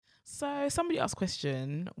So somebody asked a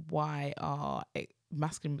question: why are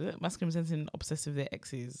masculine presenting obsessed with their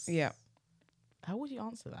exes? Yeah. How would you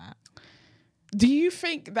answer that? Do you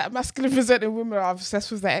think that masculine presenting women are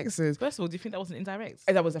obsessed with their exes? First of all, do you think that was an indirect?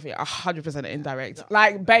 That was definitely 100% indirect.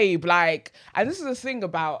 Like, babe, like, and this is the thing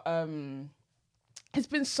about it's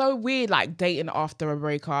been so weird, like dating after a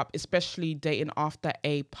breakup, especially dating after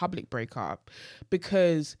a public breakup,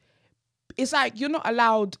 because it's like you're not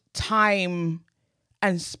allowed time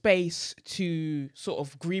and space to sort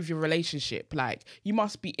of grieve your relationship. Like, you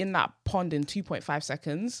must be in that pond in 2.5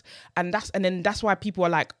 seconds. And then that's why people are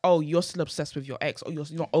like, oh, you're still obsessed with your ex, or you're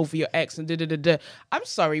not over your ex, and da-da-da-da. I'm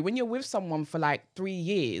sorry, when you're with someone for like 3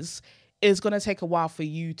 years, it's going to take a while for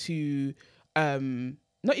you to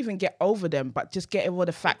not even get over them, but just get over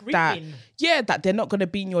the fact that they're not going to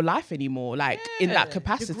be in your life anymore, like in that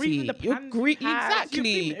capacity.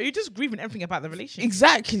 Exactly. You're just grieving everything about the relationship.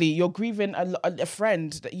 Exactly. You're grieving a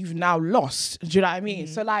friend that you've now lost. Do you know what I mean?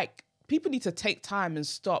 So like, people need to take time and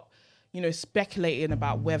stop, speculating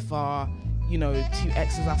about whether, two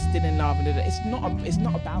exes are still in love. And it's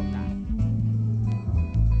not about that.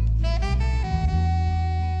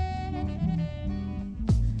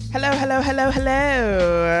 Hello.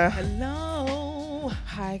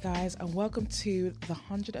 Hi guys, and welcome to the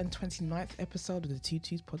 129th episode of the Two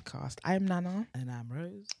Twos podcast. I am Nana. And I'm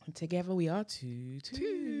Rose. And together we are two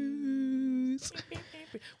twos.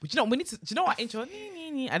 But we need to, do you know what intro?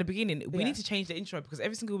 At the beginning, we need to change the intro because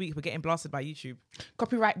every single week we're getting blasted by YouTube.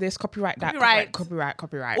 Copyright this, copyright that.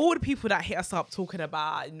 Copyright. All the people that hit us up talking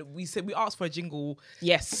about, we asked for a jingle.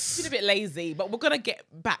 Yes. It's been a bit lazy, but we're going to get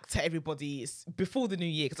back to everybody before the new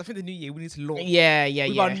year, because I think the new year we need to launch. Yeah.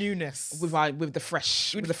 With our newness. With the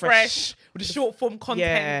fresh. With the fresh. With the short form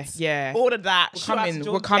content. Yeah. All of that.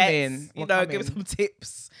 We're coming. Give us some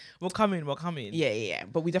tips. We're coming. Yeah.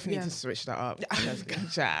 But we definitely need to switch that up.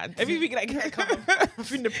 Every week that get come, I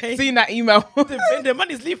feel the pain. Seeing that email. the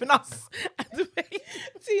money's leaving us.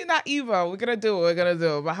 Seeing that email. We're gonna do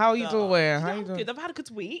it. But how are you doing? How you doing? Good. I've had a good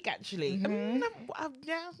week actually.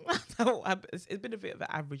 It's been a bit of an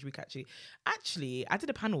average week actually. Actually, I did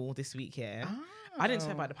a panel this week here. I didn't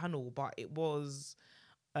say about the panel, but it was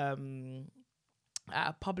at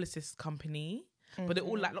a publicist company. But they're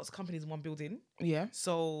all like lots of companies in one building. Yeah.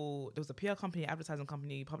 So there was a PR company, advertising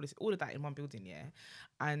company, publicist, all of that in one building, yeah.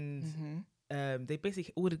 And they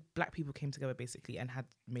basically, all the black people came together basically and had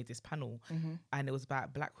made this panel. And it was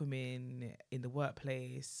about black women in the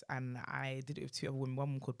workplace. And I did it with two other women, one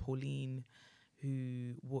woman called Pauline,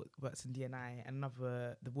 who works in DNI, and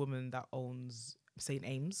another, the woman that owns St.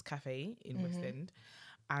 Ames Cafe in West End.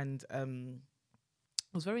 And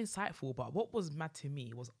it was very insightful, but what was mad to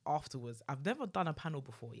me was afterwards, I've never done a panel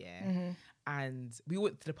before, and we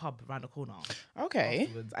went to the pub around the corner. Okay.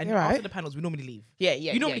 Afterwards. And after the panels, we normally leave.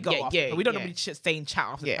 We normally go after, but we don't normally stay and chat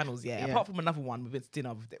after the panels, Apart from another one, we went to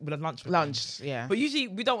dinner, with a lunch with them. But usually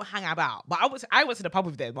we don't hang about. But I went to the pub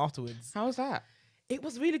with them afterwards. How was that? It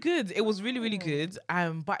was really good. It was really, really good.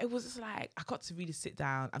 But it was just like, I got to really sit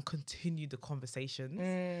down and continue the conversations.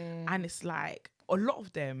 And it's like, a lot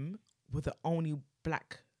of them were the only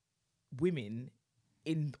black women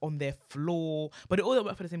on their floor, but they all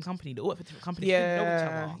work for the same company. They all work for different companies. They didn't know each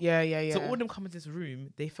other. Yeah. So all of them come into this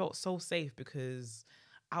room, they felt so safe because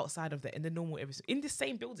outside of in the normal in this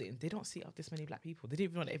same building, they don't see this many black people. They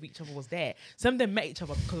didn't even know that each other was there. Some of them met each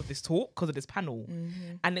other because of this talk, because of this panel,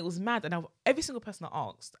 and it was mad. And every single person I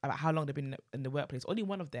asked about how long they've been in the workplace, only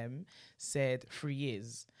one of them said 3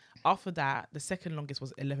 years. After that, the second longest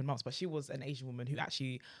was 11 months, but she was an Asian woman who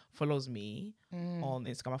actually follows me on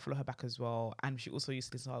Instagram. I follow her back as well. And she also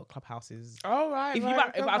used to listen to our Clubhouses. Oh, right. If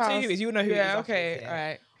I'll tell you who it is, you'll know who it is. Yeah, okay, all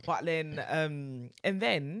right. But then, and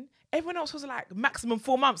then everyone else was like maximum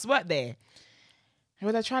 4 months work there.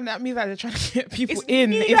 Well, that means that they're trying to get people it's in.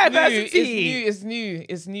 New diversity.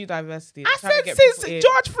 It's new diversity. I said since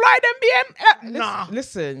George Floyd and BM.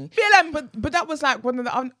 Listen. BLM. But that was like one of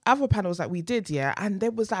the other panels that we did, yeah. And there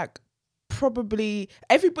was like probably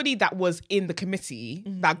everybody that was in the committee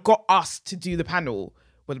that got us to do the panel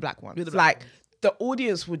were the black ones. The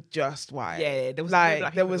audience would just there was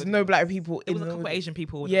like there was no black people. There was a couple of Asian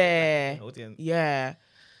people. In the audience. Yeah.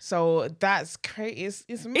 So that's crazy.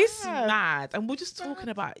 It's mad. It's mad. And we're just talking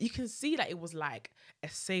about, you can see that it was like a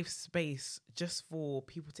safe space just for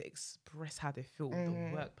people to express how they feel in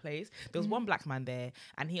the workplace. There was one black man there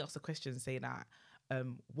and he asked a question saying that,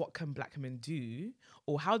 what can black women do?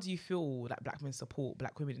 Or how do you feel that black men support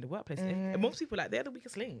black women in the workplace? And most people, like, they're the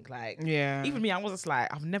weakest link. Like, even me, I was just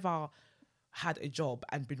like, I've never had a job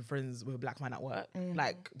and been friends with a black man at work.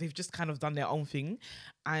 Like, they've just kind of done their own thing.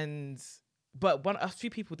 And but a few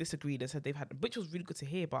people disagreed and said they've had, which was really good to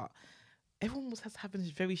hear, but everyone was having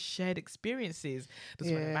very shared experiences.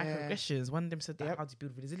 There's one of the microaggressions. One of them said that how to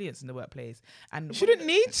build resilience in the workplace. And shouldn't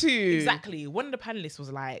need to. Exactly. One of the panelists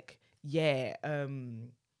was like,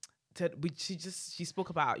 she spoke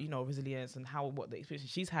about, you know, resilience and what the experience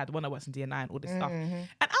she's had when I works in DNI and all this stuff. And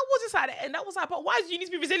I was just like, and I was like, but why do you need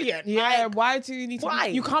to be resilient? Yeah, like, why do you need to? Why?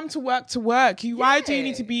 You come to work. Why do you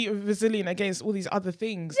need to be resilient against all these other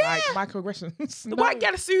things like microaggressions? The white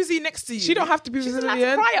girl Susie next to you. She don't have to be resilient. She's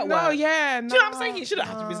allowed to cry at work. No, yeah. Do you know what I'm saying? You shouldn't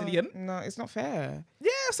have to be resilient. No, it's not fair. Yeah,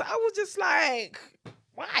 so I was just like,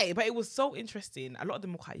 why? But it was so interesting. A lot of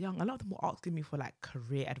them were quite young. A lot of them were asking me for like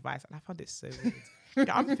career advice, and I found it so weird.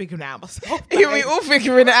 I'm figuring it out myself. Yeah, we all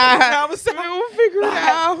figuring it out. We all figuring it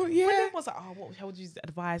out. Yeah. When I was like, how would you use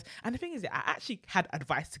advice? And the thing is that I actually had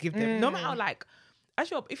advice to give them. No matter like, if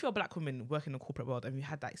you're a black woman working in the corporate world and you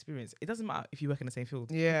had that experience, it doesn't matter if you work in the same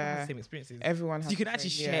field. Yeah. Everyone has the same experiences. Everyone has so you can actually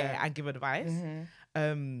share and give advice.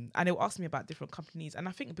 And they will ask me about different companies. And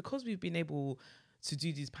I think because we've been able to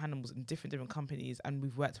do these panels in different companies and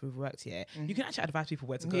we've worked here, you can actually advise people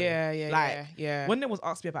where to go. Yeah. When there was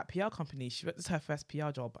asked me about PR companies, this is her first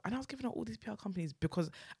PR job, and I was giving her all these PR companies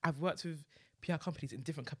because I've worked with PR companies in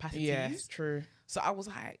different capacities. Yeah, it's true. So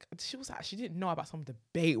she was like, she didn't know about some of the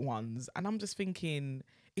bait ones, and I'm just thinking,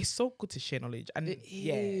 it's so good to share knowledge. And it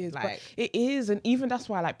is. And even that's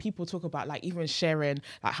why like people talk about like even sharing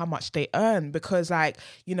like how much they earn, because like,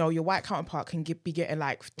 you know, your white counterpart can be getting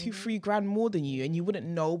like 2-3 grand more than you, and you wouldn't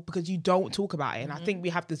know because you don't talk about it. And I think we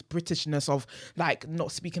have this Britishness of like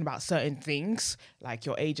not speaking about certain things, like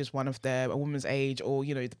your age is one of them, a woman's age, or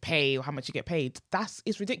you know, the pay or how much you get paid.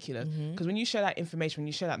 It's ridiculous, because when you share that information, when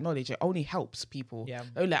you share that knowledge, it only helps people.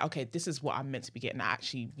 They're like, okay, this is what I'm meant to be getting.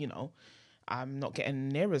 Actually, you know, I'm not getting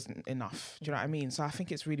near as enough. Do you know what I mean? So I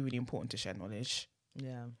think it's really, really important to share knowledge.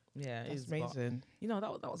 Yeah, it's amazing. But, you know,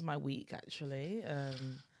 that was my week actually.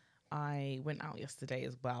 I went out yesterday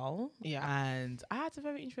as well. Yeah, and I had a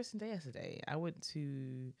very interesting day yesterday. I went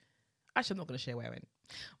to. Actually, I'm not going to share where I went,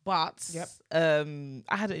 but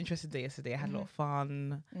I had an interesting day yesterday. I had a lot of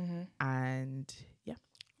fun, and yeah.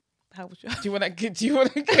 How was your? Do you want to get to it? Do you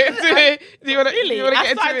want to get into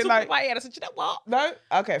it? Like, I said, you know what? No.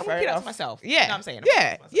 Okay, fair enough. To myself. Yeah, you know what I'm saying.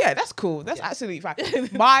 Yeah. That's cool. That's absolutely fine.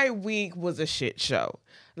 My week was a shit show.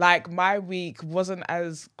 Like my week wasn't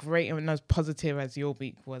as great and as positive as your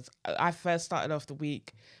week was. I first started off the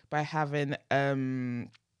week by having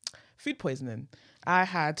food poisoning. I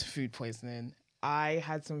had food poisoning. I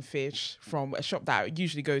had some fish from a shop that I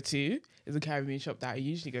usually go to. It's a Caribbean shop that I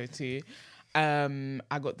usually go to.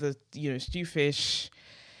 I got the, you know, stew fish,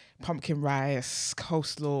 pumpkin rice,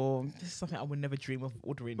 coleslaw. This is something I would never dream of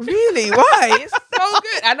ordering. Really? Why? It's so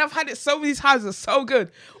good. And I've had it so many times. It's so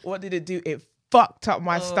good. What did it do? It fucked up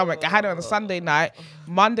my stomach. I had it on a Sunday night.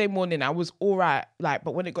 Monday morning, I was all right. Like,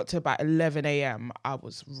 but when it got to about 11 a.m., I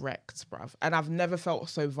was wrecked, bruv. And I've never felt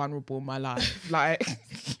so vulnerable in my life. Like,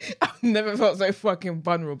 I've never felt so fucking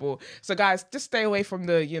vulnerable. So, guys, just stay away from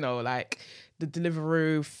the, you know, like, the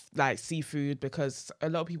Deliveroo, like seafood, because a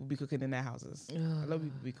lot of people be cooking in their houses. A lot of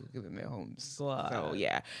people be cooking in their homes. God. So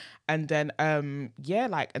yeah. And then and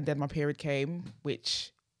then my period came,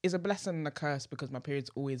 which is a blessing and a curse because my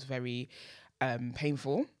period's always very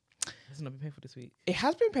painful. It's not been painful this week. It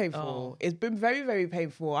has been painful. It's been very, very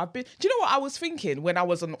painful. Do you know what I was thinking when I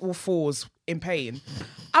was on all fours in pain?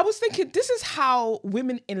 I was thinking, this is how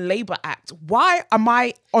women in labour act. Why am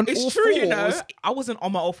I on all fours? You know. I wasn't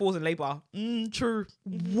on my all fours in labour. True.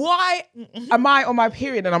 Why am I on my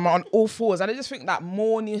period and I'm on all fours? And I just think that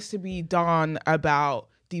more needs to be done about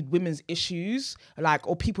these women's issues, like,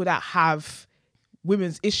 or people that have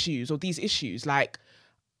women's issues or these issues. Like,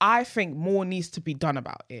 I think more needs to be done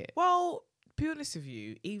about it. Well, be honest with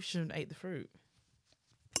you, Eve shouldn't have ate the fruit.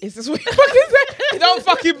 Is this what you fucking say? Don't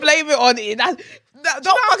fucking blame it on Eve. Don't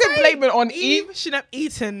fucking blame it on Eve. Eve shouldn't have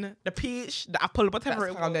eaten the peach, the apple, whatever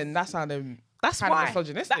it was. That's why.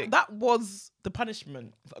 Misogynistic. That was the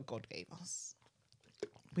punishment that God gave us.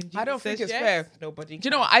 I don't think it's fair. Nobody. Do you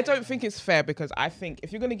know what? I don't think it's fair, because I think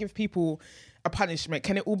if you're going to give people a punishment,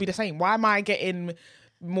 can it all be the same? Why am I getting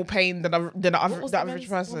more pain than the average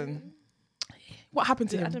person? What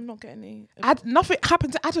happened to him? Adam not get any? Nothing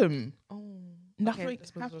happened to Adam. Oh, nothing. Okay,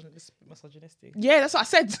 that's misogynistic. Yeah, that's what I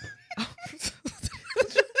said.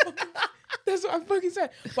 That's what I fucking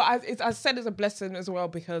said. But I said it's a blessing as well,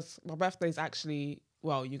 because my birthday is actually,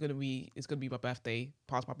 well, it's gonna be my birthday,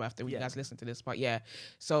 past my birthday when you guys listen to this. But yeah,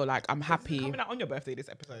 so like I'm happy. It's coming out on your birthday, this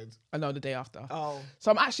episode. I know, the day after. Oh,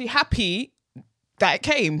 so I'm actually happy that it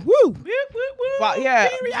came. Woo! Woo, woo, woo. But yeah,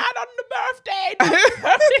 period on the birthday.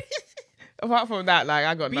 Apart from that, like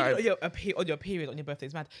I got Being no. on your period on your birthday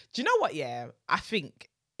is mad. Do you know what? Yeah, I think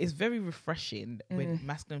it's very refreshing when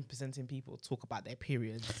masculine presenting people talk about their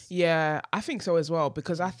periods. Yeah, I think so as well,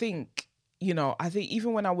 because I think, I think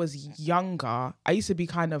even when I was younger, I used to be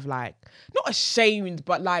kind of like, not ashamed,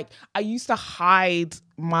 but like I used to hide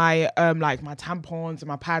my like my tampons and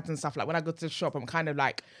my pads and stuff. Like when I go to the shop, I'm kind of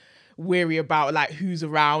like weary about like who's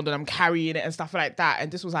around and I'm carrying it and stuff like that. And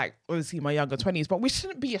this was like obviously my younger 20s, but we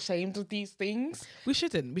shouldn't be ashamed of these things. We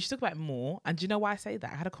shouldn't. We should talk about it more. And do you know why I say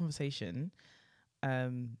that? I had a conversation.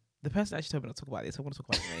 The person actually told me not to talk about this. I want to talk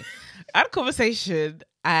about it anyway. I had a conversation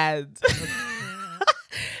and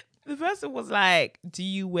the person was like, what do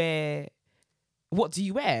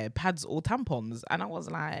you wear? Pads or tampons? And I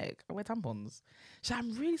was like, I wear tampons. So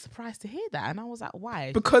I'm really surprised to hear that. And I was like,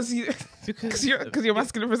 why? Because you're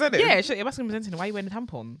masculine presenting. Yeah, you're masculine presenting. Why are you wearing a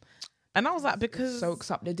tampon? And I was like, because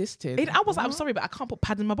soaks up the distance. I was like, I'm sorry, but I can't put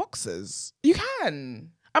pads in my boxers. You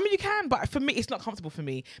can. I mean, you can, but for me, it's not comfortable for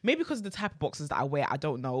me. Maybe because of the type of boxers that I wear, I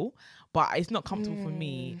don't know. But it's not comfortable for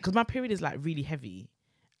me because my period is like really heavy.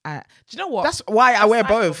 Do you know what? That's why I wear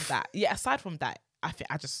both. Aside from that, I think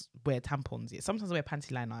I just wear tampons. Yeah, sometimes I wear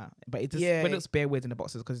panty liner, but it just when it looks bare weird in the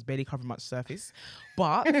boxers because it's barely covering much surface.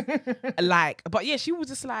 But but she was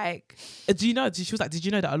just like, do you know? She was like, did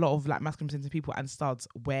you know that a lot of like masculine presenting people and studs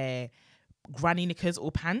wear granny knickers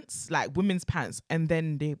or pants, like women's pants, and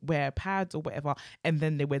then they wear pads or whatever, and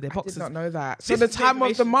then they wear their boxers. I did not know that. So the time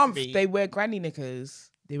of the month they wear granny knickers.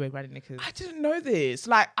 They wear granny knickers. I didn't know this.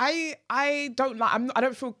 Like I don't like. I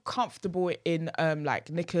don't feel comfortable in like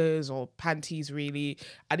knickers or panties. Really,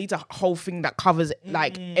 I need a whole thing that covers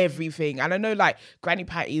like everything. And I know like granny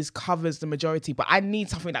panties covers the majority, but I need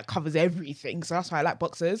something that covers everything. So that's why I like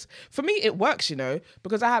boxers. For me, it works,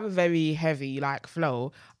 because I have a very heavy like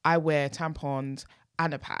flow. I wear tampons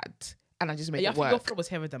and a pad, and I just make it work. Your flow was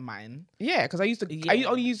heavier than mine. Yeah, because I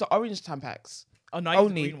only use the orange Tampax. Oh no, I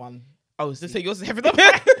use the green one. Oh, so yours is heavier than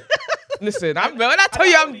mine. Listen, when I tell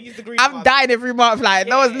you I'm dying every month, like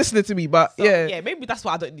no one's listening to me, but so, yeah, maybe that's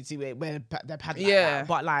why I don't need to wear the pad like that.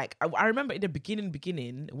 But like, I remember in the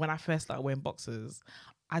beginning when I first started wearing boxers,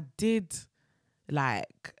 I think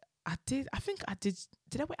I did.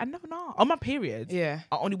 Did I wear? I never know. On my period, I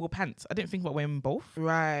only wore pants. I didn't think about wearing both.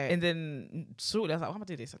 Right. And then shortly I was like, why am I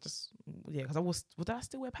doing this? I just, because did I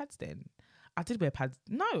still wear pads then? I did wear pads.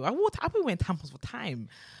 No, I've been wearing tampons for time.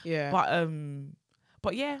 Yeah.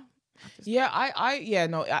 But yeah. Do you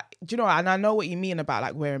know, and I know what you mean about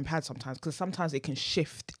like wearing pads sometimes, because sometimes it can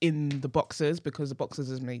shift in the boxers because the boxers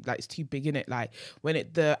is made like it's too big in it. Like when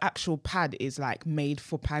the actual pad is like made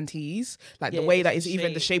for panties, like the way that is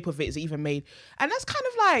even the shape of it is even made, and that's kind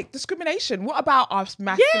of like discrimination. What about us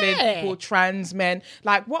masculine people, trans men?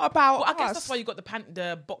 Like what about us? I guess that's why you got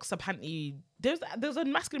the boxer panty. There's a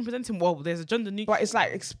masculine presenting there's a gender neutral, but it's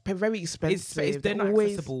like very expensive. They're not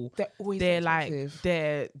accessible. They're like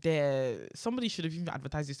they're somebody should have even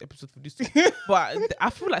advertised this episode for this. But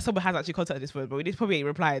I feel like someone has actually contacted this word, but they probably ain't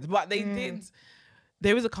replied. But they did.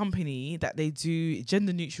 There is a company that they do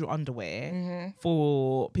gender neutral underwear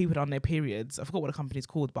for people on their periods. I forgot what the company's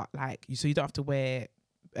called, but like so you don't have to wear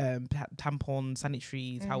tampon,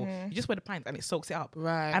 sanitary towel. You just wear the pants and it soaks it up.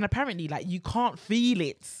 Right. And apparently, like you can't feel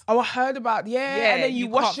it. Oh, I heard about and then you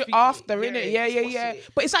wash it after, innit? Yeah.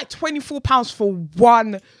 But it's like £24 for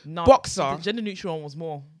one boxer. The gender neutral one was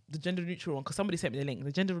more. The gender neutral one, because somebody sent me the link.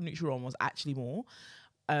 The gender neutral one was actually more.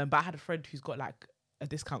 But I had a friend who's got like a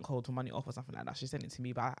discount code for money off or something like that. She sent it to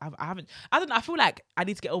me, but I haven't. I don't know. I feel like I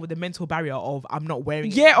need to get over the mental barrier of I'm not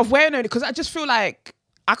wearing it. Yeah, of wearing it, because I just feel like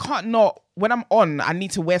I can't not, when I'm on, I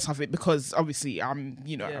need to wear something because obviously I'm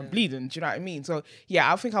bleeding. Do you know what I mean? So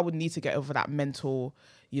yeah, I think I would need to get over that mental,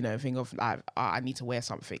 thing of like, I need to wear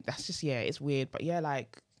something. That's just, it's weird. But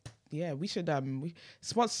we should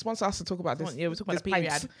sponsor us to talk about this. Yeah, we'll talk about the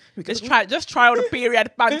period. Just try on the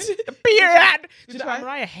period pants. The period.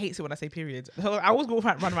 Mariah hates it when I say period. I always go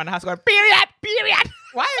run around the house going period.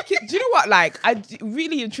 Why? Do you know what? Like, I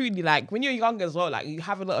really and truly, like, when you're young as well, like, you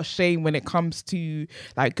have a lot of shame when it comes to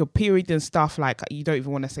like your period and stuff. Like, you don't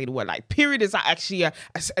even want to say the word. Like, period is actually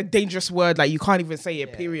a dangerous word. Like, you can't even say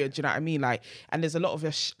it. Period. Do you know what I mean? Like, and there's a lot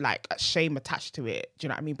of shame attached to it. Do you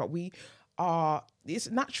know what I mean? But it's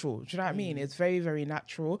natural. Do you know what I mean? It's very, very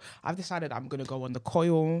natural. I've decided I'm gonna go on the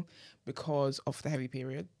coil because of the heavy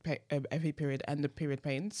period and the period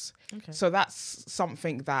pains. Okay. So that's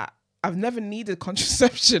something that I've never needed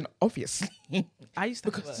contraception, obviously. I used to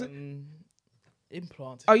have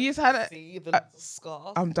implant. Oh, you used to have the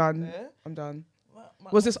scar. I'm done.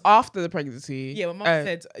 Was this after the pregnancy? Yeah, my mum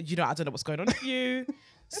said, I don't know what's going on with you.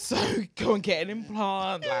 So go and get an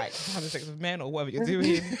implant, like having sex with men or whatever you're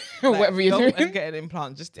doing. Whatever you're doing. And get an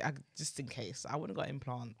implant just in case. I wouldn't got an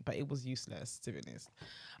implant, but it was useless, to be honest.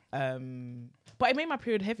 But it made my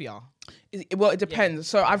period heavier. Well, it depends.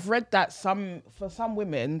 So I've read that for some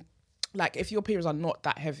women, like if your periods are not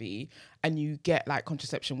that heavy and you get like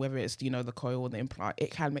contraception, whether it's, you know, the coil or the implant,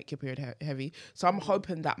 it can make your period heavy. So I'm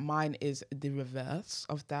hoping that mine is the reverse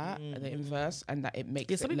of that, the inverse, and that it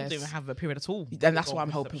makes some it people less. don't even have a period at all. And that's Or what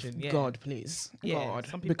I'm hoping for. contraception, God, please. God.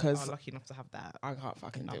 Some people Because are lucky enough to have that. I can't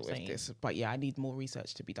fucking deal with this. But yeah, I need more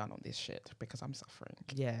research to be done on this shit because I'm suffering.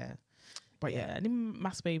 Yeah. But yeah. I need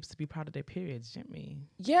mass babes to be proud of their periods, didn't we?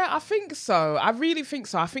 Yeah, I think so. I really think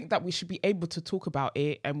so. I think that we should be able to talk about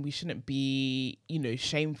it and we shouldn't be, you know,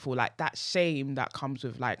 shameful. Like that shame that comes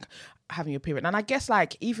with like having a period. And I guess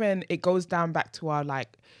like even it goes down back to our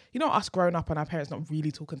like, you know, us growing up and our parents not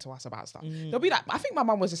really talking to us about stuff. They'll be like, I think my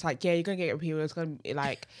mum was just like, yeah, you're going to get a period. It's going to be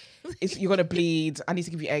like, you're going to bleed. I need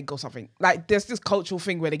to give you egg or something. Like there's this cultural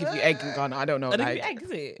thing where they give you egg and gone, I don't know. They like, give you egg,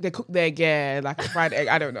 is it? They cook the egg, yeah, like a fried egg.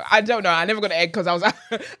 I don't know. I never got an egg because I was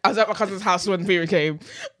at my cousin's house when the period came.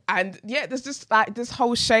 And yeah, there's just like this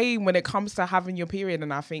whole shame when it comes to having your period.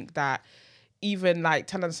 And I think that even like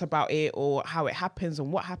telling us about it or how it happens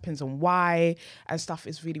and what happens and why and stuff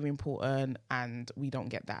is really, really important. And we don't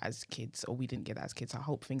get that as kids, or we didn't get that as kids. I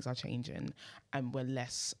hope things are changing and we're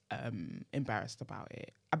less embarrassed about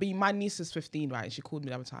it. I mean, my niece is 15, right? And she called me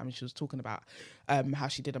the other time and she was talking about how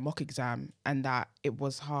she did a mock exam and that it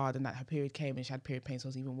was hard and that her period came and she had period pain, so it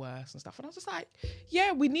was even worse and stuff. And I was just like,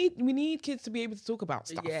 yeah, we need kids to be able to talk about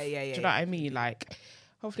stuff. Yeah. Do you know what I mean? Like,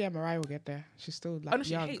 hopefully Mariah will get there. She's still like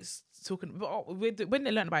she young. hates talking. But when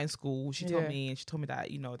they learned about it in school, she told me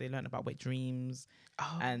that, you know, they learned about wet dreams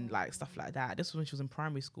and like stuff like that. This was when she was in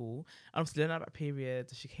primary school. And obviously they learned about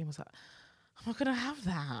periods. She came and was like, I'm not gonna have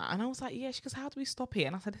that. And I was like, yeah. She goes, how do we stop it?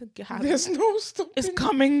 And I said, there's no stopping. It's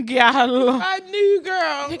coming, girl. I knew,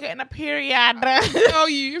 girl. You're getting a period. I tell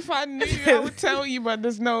you, if I knew, I would tell you, but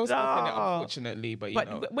there's no stopping it, unfortunately. But you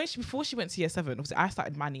know. Before she went to year 7, obviously I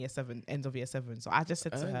started mine in year 7, end of year 7. So I just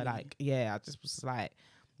said to her, like, I just was like,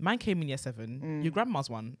 mine came in year 7. Your grandma's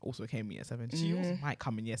one also came in year 7. She also might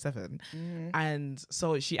come in year 7. And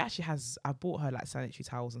so she actually I bought her like sanitary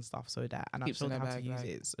towels and stuff so that, and I showed her how to use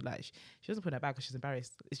it. So like she doesn't put it in her bag because she's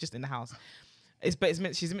embarrassed. It's just in the house. She's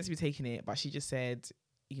meant to be taking it, but she just said,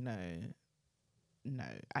 you know, no,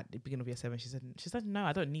 at the beginning of year 7, she said, no,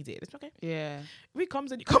 I don't need it. It's okay. Yeah. If he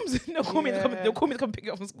comes and he comes, they'll call me to come pick it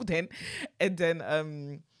up from school then. And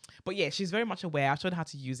then, but yeah, she's very much aware. I showed her how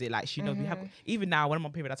to use it. Like she knows we have, even now when I'm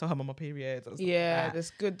on period, I tell her I'm on my period. Yeah,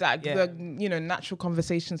 that's good. That the, you know, natural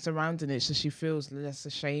conversation surrounding it, so she feels less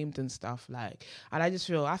ashamed and stuff. Like, and I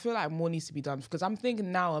feel like more needs to be done because I'm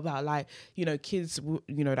thinking now about like, you know, kids,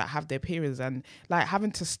 you know, that have their periods and like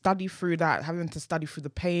having to study through that, having to study through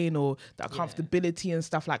the pain or the uncomfortability and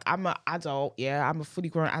stuff. Like I'm an adult, I'm a fully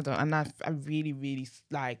grown adult, and I really, really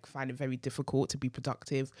like find it very difficult to be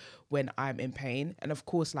productive when I'm in pain. And of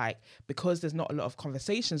course, like, because there's not a lot of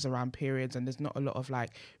conversations around periods and there's not a lot of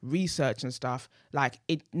like research and stuff, like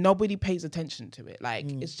nobody pays attention to it. Like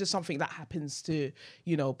it's just something that happens to,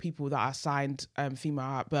 you know, people that are assigned female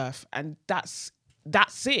at birth, and that's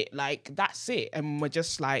it. Like that's it. And we're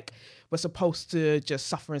just like, we're supposed to just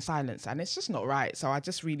suffer in silence, and it's just not right. So I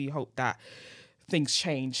just really hope that things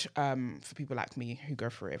change for people like me who go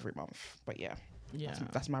through it every month. But yeah.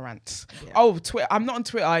 That's my rant. Twitter. I'm not on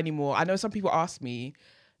Twitter anymore. I know some people ask me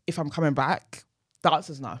if I'm coming back. The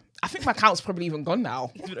answer's no. I think my account's probably even gone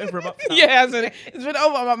now. It's been over a month now. Yeah, it's been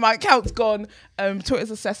over. My account's gone.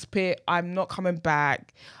 Twitter's a cesspit. I'm not coming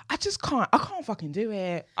back. I just can't. I can't fucking do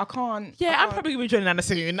it. I can't. Yeah, I'm probably going to be joining Anna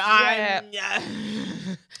soon. Yeah.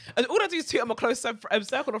 And all I do is tweet on my close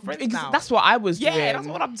circle of friends now. That's what I was doing. Yeah, that's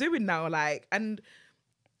what I'm doing now. Like, and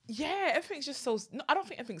yeah, everything's just so... No, I don't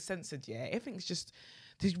think everything's censored yet. Everything's just...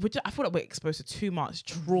 I feel like we're exposed to too much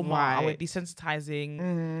trauma. Right. We're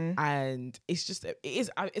desensitizing, and it's just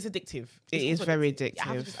it's addictive. It is very addictive. I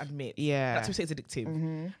have to just admit, yeah, that's what it's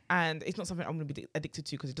addictive, and it's not something I'm going to be addicted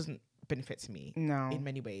to because it doesn't benefit me. No, in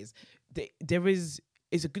many ways, there is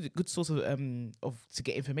a good source of to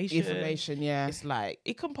get information. Yeah, it's like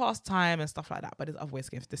it can pass time and stuff like that, but there's other ways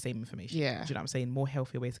to get the same information. Yeah, do you know what I'm saying? More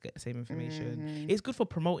healthier ways to get the same information. It's good for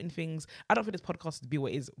promoting things. I don't think this podcast would be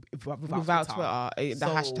what it is without Twitter. The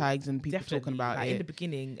hashtags and people talking about like it. In the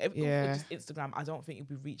beginning, just Instagram, I don't think it'd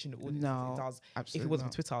be reaching the audience it does if it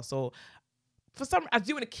wasn't for Twitter. So for some, I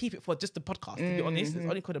do want to keep it for just the podcast. To be honest, it's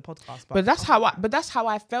only called a podcast. But that's how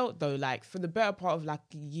I felt though. Like for the better part of like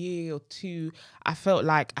a year or two, I felt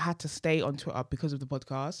like I had to stay on Twitter because of the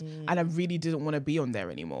podcast, and I really didn't want to be on there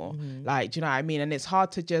anymore. Like, do you know what I mean? And it's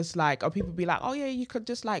hard to just like, or people be like, oh yeah, you could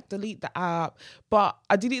just like delete the app. But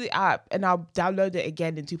I delete the app and I'll download it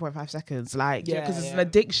again in 2.5 seconds. Like, because it's an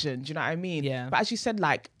addiction. Do you know what I mean? Yeah. But as you said,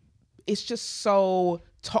 like, it's just so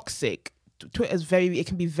toxic. Twitter is it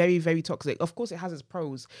can be very, very toxic. Of course, it has its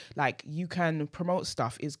pros. Like, you can promote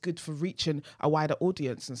stuff. It's good for reaching a wider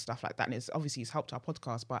audience and stuff like that. And it's helped our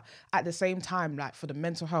podcast. But at the same time, like for the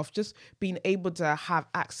mental health, just being able to have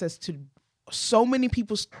access to so many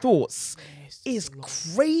people's thoughts is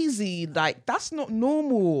crazy. Like, that's not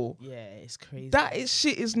normal. Yeah, it's crazy.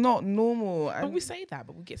 Shit is not normal. But And we say that,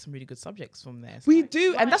 but we get some really good subjects from there. It's we like,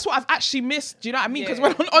 do, and that's what I've actually missed. Do you know what I mean? Because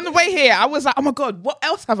Yeah. when on the way here, I was like, "Oh my god, what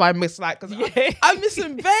else have I missed?" Like, because I'm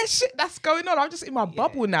missing bare shit that's going on. I'm just in my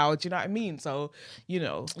bubble now. Do you know what I mean? So, you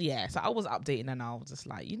know, Yeah, so I was updating and I was just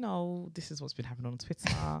like, this is what's been happening on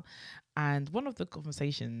Twitter. And one of the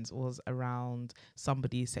conversations was around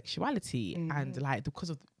somebody's sexuality and like because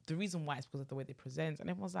of the reason why it's because of the way they present. And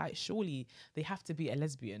everyone's like, surely they have to be a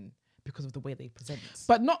lesbian because of the way they present.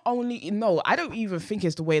 but not only I don't even think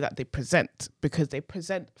it's the way that they present, because they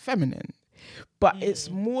present feminine, but it's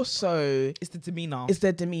more so It's the demeanor. it's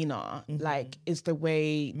their demeanor, like it's the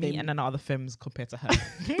way Me and other femmes compared to her.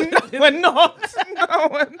 we're not. No,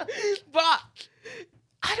 but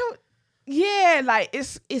I don't. Yeah, like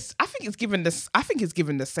it's. I think it's given this. I think it's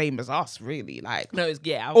given the same as us, really. Like No, it's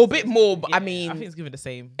or a bit more. But I I mean, think it's given the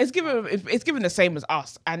same. it's given the same as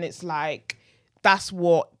us, and it's like that's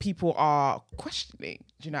what people are questioning.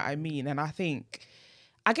 Do you know what I mean? And I think,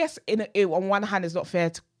 I guess on one hand, it's not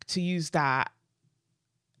fair to use that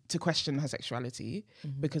to question her sexuality,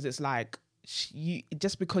 because it's like, you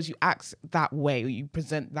just because you act that way or you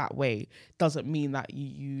present that way doesn't mean that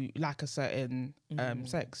you like a certain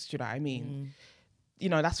sex. Do you know what I mean? You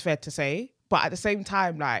know, that's fair to say, but at the same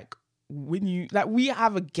time, like when you like, we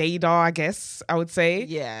have a gaydar, I guess I would say,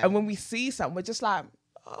 Yeah. and when we see something, we're just like,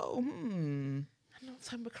 oh, Not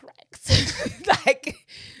time we're correct.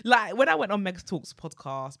 like when I went on Meg's Talks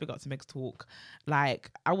podcast, big up to Meg's Talk, like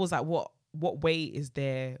I was like, what way is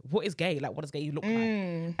there? What is gay? Like, what does gay look like?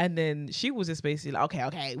 And then she was just basically like,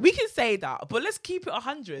 okay, we can say that, but let's keep it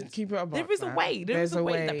 100. Keep it a buck, There is a man. way. There There's is a a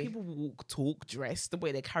way that way. people walk, talk, dress, the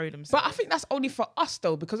way they carry themselves. But I think that's only for us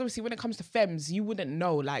though, because obviously when it comes to femmes, you wouldn't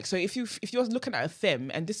know. Like, so if you're looking at a femme,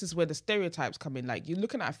 and this is where the stereotypes come in, like you're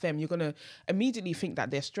looking at a femme, you're gonna immediately think that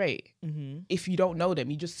they're straight. If you don't know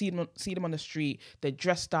them, you just see them on the street, they're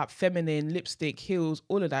dressed up, feminine, lipstick, heels,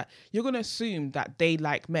 all of that. You're gonna assume that they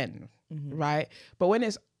like men, right? But when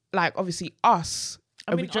it's like obviously us,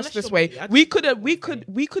 I and mean, we dress unless this you're way, gay, I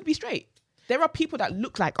we could be straight. There are people that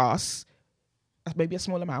look like us. That's maybe a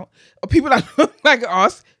small amount of people that look like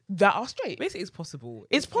us that are straight. basically, it's possible.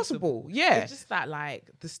 It's possible, yeah. It's just that like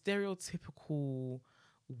the stereotypical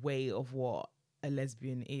way of what a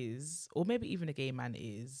lesbian is, or maybe even a gay man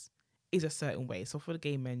is a certain way. So for the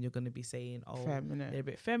gay men, you're going to be saying, oh, Feminine. they're a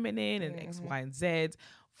bit feminine and X, Y, and Z.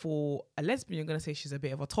 For a lesbian, you're going to say she's a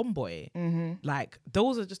bit of a tomboy. Like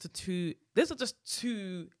those are just two.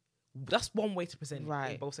 That's one way to present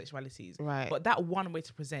in both sexualities. Right. But that one way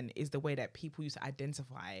to present is the way that people used to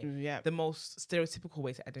identify. Yep. The most stereotypical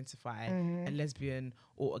way to identify a lesbian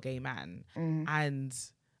or a gay man. And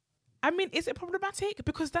I mean, is it problematic?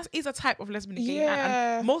 Because that is a type of lesbian and gay man.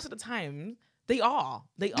 Yeah. And most of the time, they are.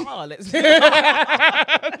 Let's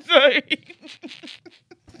Sorry.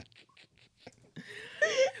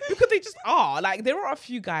 because they just are. Like, there are a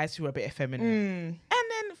few guys who are a bit effeminate. And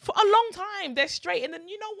then for a long time, they're straight. And then,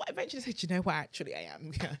 you know what? Eventually they say, do you know what? Actually, I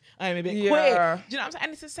am. I am a bit queer. Do you know what I'm saying?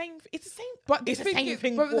 And it's the same. But It's the the thing same is-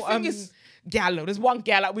 thing but the for thing is- Gallo. There's one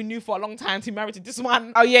gal that we knew for a long time. She married to this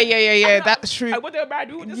one. Oh yeah. That's true. Like, when they were married,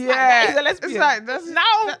 we were just like, Yeah, he's a lesbian. it's like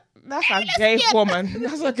that's a gay woman.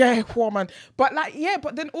 That's a gay woman. But like, yeah,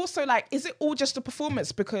 but then also like, is it all just a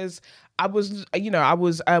performance? Because I was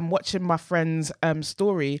watching my friend's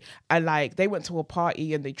story, and like they went to a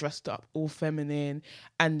party and they dressed up all feminine,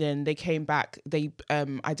 and then they came back. They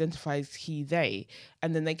identified he they,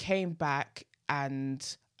 and then they came back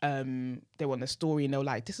and they were on the story and they were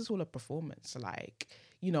like, this is all a performance. Like,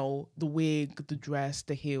 you know, the wig, the dress,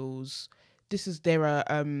 the heels. They were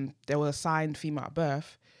assigned female at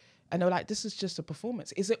birth, and they were like, this is just a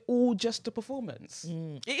performance. Is it all just a performance?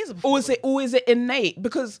 It is a performance. Or is it innate?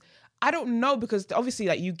 Because I don't know, because obviously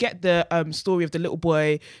like you get the story of the little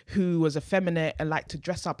boy who was effeminate and liked to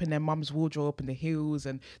dress up in their mum's wardrobe and the heels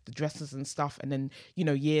and the dresses and stuff, and then, you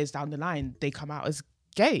know, years down the line they come out as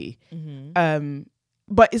gay.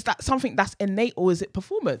 But is that something that's innate or is it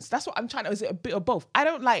performance? That's what I'm trying to, is it a bit of both? I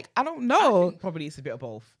don't know. I think probably it's a bit of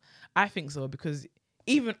both. I think so, because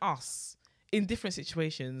even us, in different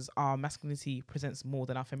situations, our masculinity presents more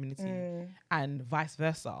than our femininity and vice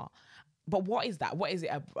versa. But what is that? What is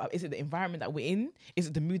it? Is it the environment that we're in? Is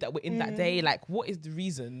it the mood that we're in that day? Like, what is the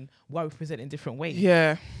reason why we present in different ways?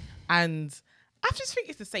 Yeah. And I just think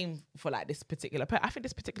it's the same for like this particular I think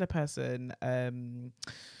this particular person, I don't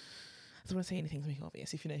want to say anything to make it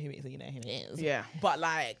obvious. If you know who it is, then you know who it is. Yeah. But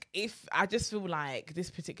like, if I just feel like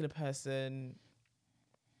this particular person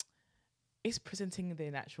is presenting in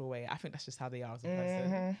their natural way, I think that's just how they are as a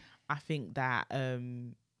person. I think that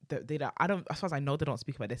they don't. I don't. As far as I know, they don't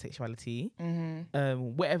speak about their sexuality.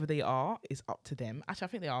 Whatever they are is up to them. Actually, I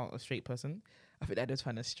think they are a straight person. I think they're just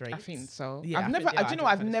kind of straight. I think so. Yeah,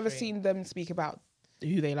 I've never seen them speak about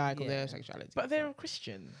who they like or their sexuality. But they're a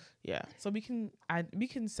Christian. Yeah. So we can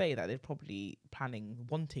say that they're probably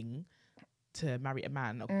wanting to marry a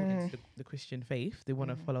man according to the Christian faith. They want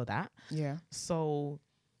to follow that. Yeah. So,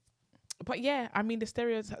 but yeah, I mean, the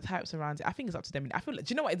stereotypes around it, I think it's up to them. I feel like,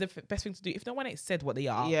 do you know what is the best thing to do? If no one ain't said what they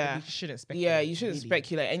are, you shouldn't speculate. Yeah, you shouldn't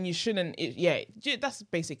speculate, and you shouldn't. That's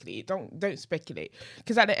basically it. Don't speculate,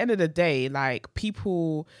 because at the end of the day, like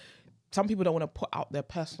some people don't want to put out their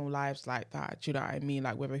personal lives like that. Do you know what I mean?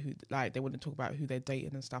 Like they want to talk about who they're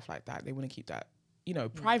dating and stuff like that. They want to keep that,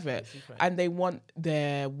 private, and they want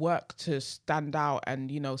their work to stand out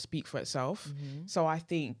and, speak for itself. So I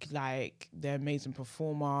think like they're an amazing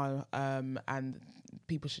performer, and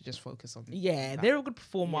people should just focus on that. They're a good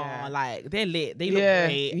performer. Yeah. Like, they're lit. They look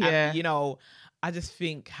great. Yeah. And, I just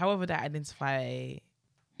think however they identify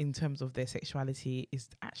in terms of their sexuality is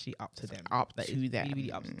actually up to them.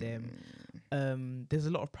 Really up to them. There's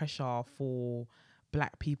a lot of pressure for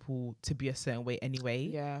Black people to be a certain way anyway.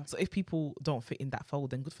 Yeah. So if people don't fit in that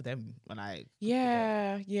fold, then good for them. And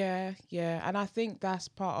yeah. And I think that's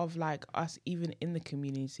part of like us, even in the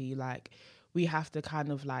community, like we have to kind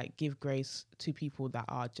of like give grace to people that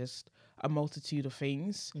are just a multitude of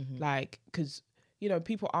things. Like, because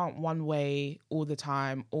people aren't one way all the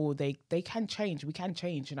time, or they can change. We can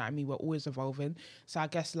change, you know what I mean? We're always evolving. So I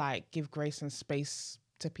guess like give grace and space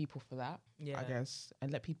to people for that, I guess,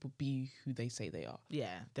 and let people be who they say they are.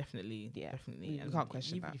 Yeah, definitely. Yeah, definitely. You can't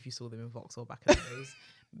question even that. If you saw them in Vauxhall back in the days,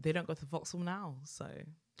 they don't go to Vauxhall now, so.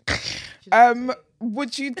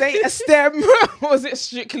 Would you date a STEM or was it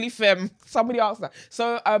strictly femme? Somebody asked that.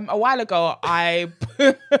 So a while ago, I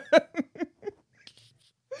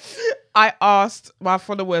asked my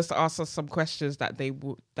followers to ask us some questions that they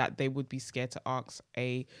would be scared to ask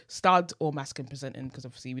a stud or masculine presenting, because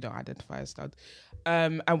obviously we don't identify as stud.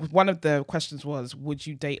 And one of the questions was, would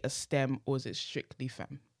you date a STEM or is it strictly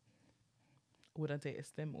femme? Would I date a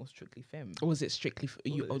STEM or strictly femme? Or was it strictly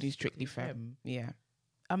you only strictly femme? Yeah.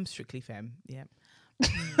 I'm strictly femme, yeah.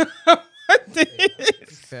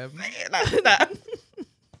 Femme. Like that.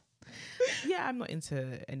 Yeah, I'm not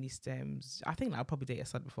into any stems. I think I'll probably date a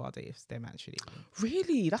stud before I date a stem, actually.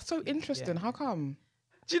 Really? That's so interesting. Yeah. How come?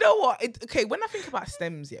 Do you know what? When I think about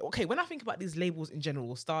stems, when I think about these labels in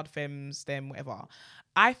general, stud, femme, stem, whatever,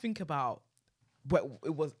 I think about what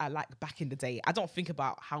it was I like back in the day. I don't think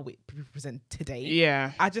about how it present today.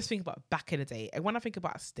 Yeah. I just think about back in the day. And when I think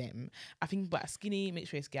about a stem, I think about a skinny,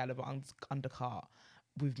 mixed race gal with an undercut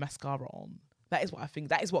with mascara on. That is what I think.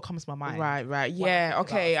 That is what comes to my mind. Right. Yeah,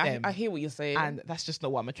 okay. I hear what you're saying. And that's just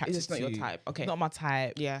not what I'm attracted to. It's just not your type. Okay. Not my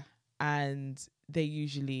type. Yeah. And they're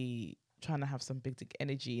usually trying to have some big dick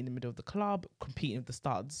energy in the middle of the club, competing with the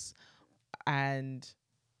studs. And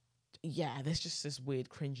yeah, there's just this weird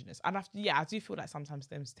cringiness. And I do feel like sometimes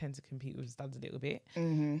stems tend to compete with studs a little bit.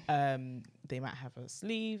 Mm-hmm. They might have a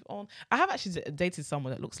sleeve on. I have actually dated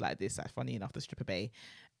someone that looks like this. That's funny enough, the stripper bae.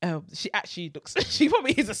 She actually looks. She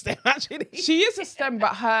probably is a stem. Actually, she is a stem,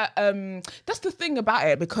 but her. That's the thing about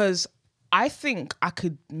it, because I think I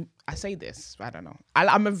could. I say this. I don't know.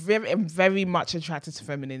 I'm very much attracted to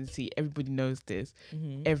femininity. Everybody knows this.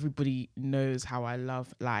 Mm-hmm. Everybody knows how I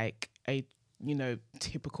love like a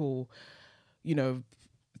typical,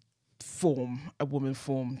 form, a woman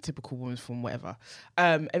form, typical woman's form, whatever.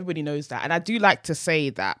 Everybody knows that. And I do like to say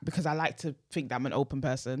that because I like to think that I'm an open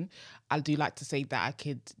person. I do like to say that I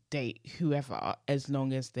could date whoever as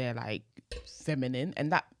long as they're like feminine.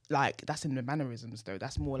 And that like, that's in the mannerisms though.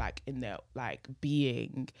 That's more like in their like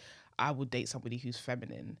being. I would date somebody who's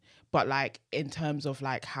feminine. But like in terms of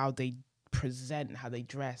like how they present, how they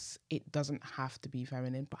dress, it doesn't have to be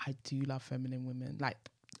feminine, but I do love feminine women. Like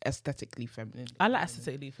aesthetically feminine. I like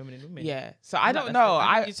aesthetically feminine women. Yeah. So I don't like know. I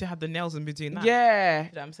I need you to have the nails in between that. yeah. You know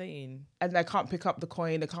what I'm saying? And they can't pick up the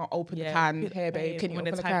coin. They can't open the can. Pick- Here, babe. Can you when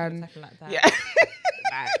open they're the typing, can? typing like that. Yeah.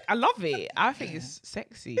 Like, I love it. I think it's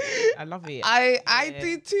sexy. I love it. I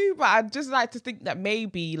do too, but I just like to think that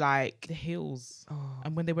maybe like The heels. oh,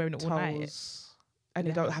 And when they're wearing it all night. toes, and they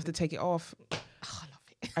Yeah. don't have to take it off Oh, I love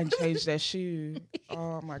it. and change their shoe.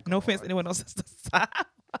 Oh my god. No offense to anyone else that's the that.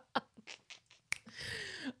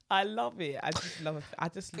 I love it. I just love it. I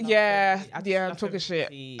just love Yeah, femininity. I just yeah, I'm love talking shit.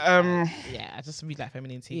 femininity. Yeah, I just really like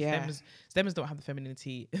femininity. Yeah. Stems don't have the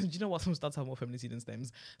femininity. Do you know what? Some studs have more femininity than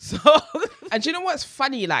stems. So And do you know what's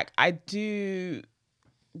funny? Like I do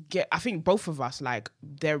get. I think both of us like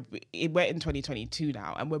we're in 2022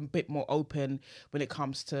 now, and we're a bit more open when it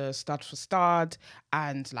comes to stud for stud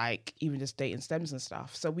and like even just dating stems and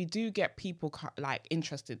stuff. So we do get people like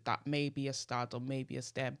interested that maybe a stud or maybe a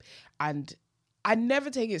stem, and I never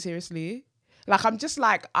take it seriously. Like I'm just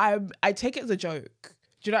like I take it as a joke.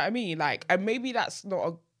 Do you know what I mean? Like, and maybe that's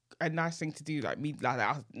not a nice thing to do. Like me, like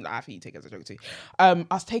I think you take it as a joke too. I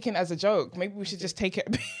was taking it as a joke. Maybe we should just take it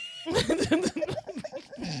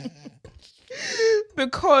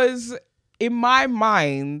because in my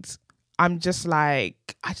mind, I'm just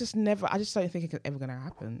like I just don't think it's ever gonna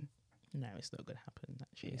happen. no, it's not gonna happen.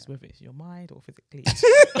 Actually, Yeah. it's whether it's your mind or physically.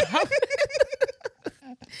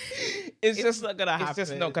 It's just not gonna happen. It's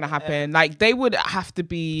just not gonna happen. Like they would have to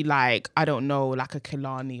be like I don't know, like a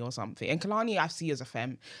Kalani or something. And Kalani I see as a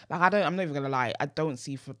femme. Like I'm not even gonna lie. I don't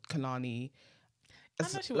see for Kalani I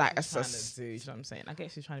know she like was as trying to do. You know what I'm saying? I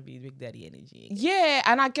guess she's trying to be Big Daddy energy. yeah,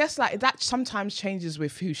 and I guess like that sometimes changes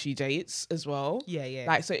with who she dates as well. Yeah, yeah.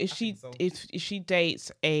 Like so, if I she think so. if she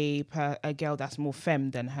dates a girl that's more femme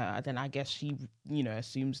than her, then I guess she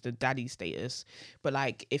assumes the daddy status. But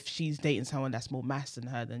like if she's dating someone that's more mass than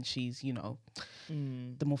her, then she's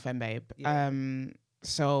the more femme babe. Yeah.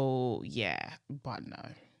 So yeah, but no.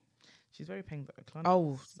 She's very pink though. Kalani Oh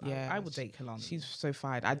was- yeah, I would date Kalani. She's so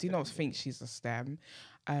fine. I do not think she's a stem.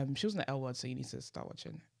 She was in the L Word, so you need to start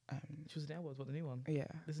watching. She was in the L Word. What, the new one? Yeah,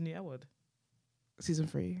 There's a new L Word. season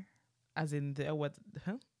 3. As in the L Word.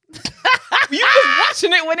 Huh? You was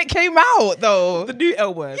watching it when it came out, though. The new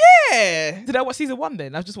L Word. Yeah, Did I watch season 1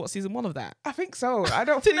 then? I just watched season 1 of that. I think so. I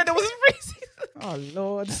don't I didn't think know there was a 3 season. Oh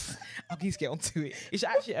Lord. I'll please get onto it. Is she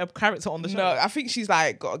actually a character on the show? No, I think she's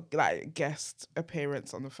like got a like guest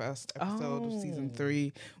appearance on the first episode of season Oh.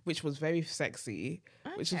 3, which was very sexy.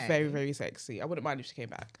 Which is Okay. very, very sexy. I wouldn't mind if she came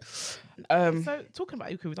back. So talking about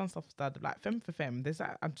Yuka, we've done stuff that like femme for femme. There's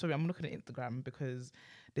that. I'm sorry, I'm looking at Instagram because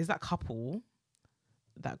there's that couple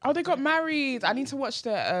that. Oh, they got married. I need to watch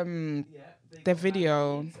their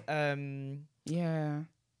video. Yeah.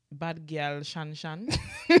 Bad girl Shannon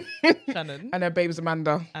And her babe's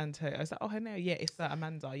Amanda. and her. I was like, oh, her name. Yeah, it's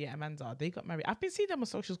Amanda. Yeah, Amanda. They got married. I've been seeing them on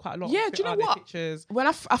socials quite a lot. Yeah, do you know Their what? Pictures. When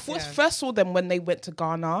I first saw them when they went to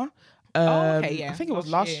Ghana. Okay, yeah. I think it was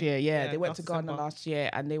Last last year. year. Yeah, Yeah, they went last to Ghana December. last year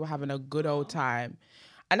and they were having a good old time.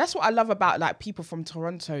 And that's what I love about like people from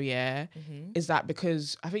Toronto, yeah, is that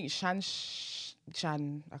because I think Shan,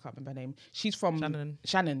 I can't remember her name. She's from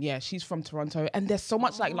Shannon, yeah, she's from Toronto. And there's so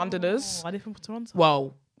much like Londoners. Are they from Toronto?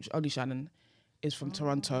 Well, only Shannon is from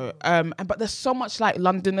Toronto. But there's so much like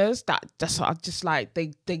Londoners that are just like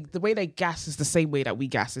they the way they gas is the same way that we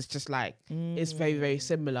gas. It's just like it's very, very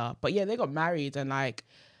similar. But yeah, they got married and like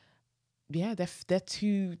yeah, they're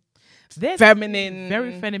two They're feminine,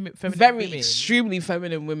 very feminine very women. extremely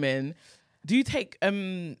feminine women. Do you take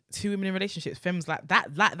two women in relationships, femmes like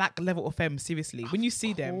that level of femme seriously? When you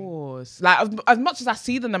see Of them, course. Like as much as I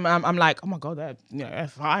see them, I'm like, oh my god, they're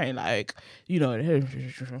fine. Like they're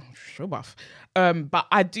so buff. But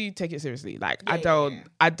I do take it seriously. Like I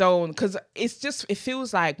don't, because it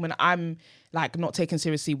feels like when I'm like not taken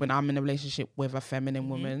seriously when I'm in a relationship with a feminine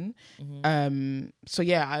woman. So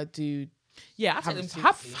yeah, I do. yeah, I take them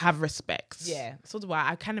Have seriously. have respect. Yeah, sort of why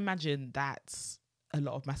I can imagine that a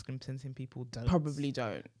lot of masculine presenting people don't Probably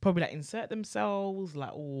don't. probably like insert themselves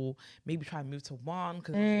like or maybe try and move to one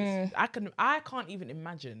because I can't even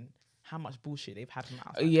imagine how much bullshit they've had from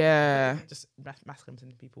outside. Yeah. Just masculine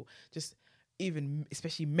presenting people, just even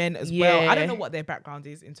especially men as well. I don't know what their background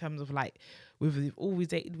is in terms of like whether they've always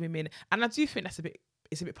dated women, and I do think it's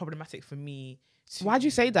a bit problematic for me. Why'd you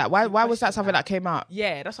say that? Why was that question something that came out?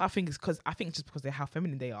 Yeah, that's what I think. Is because I think just because they're how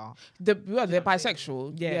feminine they are. They're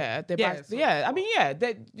bisexual. Yeah. They're Yeah, so- I mean, yeah,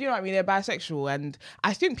 you know what I mean. They're bisexual, and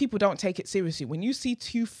I think people don't take it seriously when you see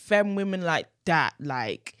two femme women like that.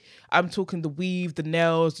 Like I'm talking the weave, the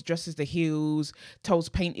nails, the dresses, the heels, toes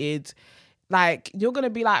painted. Like you're gonna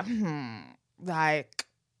be like, like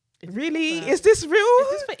Really? Is this real? Is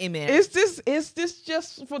this for image? Is this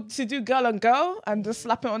just for to do girl on girl and just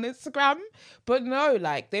slap it on Instagram? But no,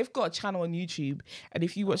 like they've got a channel on YouTube, and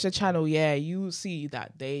if you watch the channel, yeah, you will see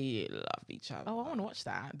that they love each other. Oh, I want to watch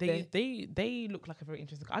that. They look like a very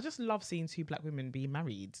interesting. I just love seeing two black women be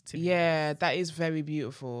married. Yeah, that is very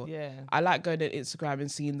beautiful. Yeah, I like going to Instagram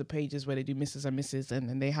and seeing the pages where they do Mrs. and Mrs. and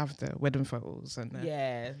then they have the wedding photos and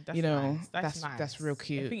yeah, that's you know, nice. Nice. that's real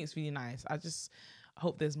cute. I think it's really nice. I just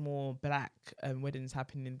hope there's more black weddings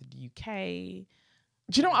happening in the UK.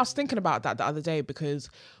 Do you know what I was thinking about that the other day? Because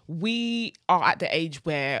we are at the age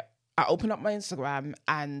where I open up my Instagram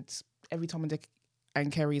and every Tom and Dick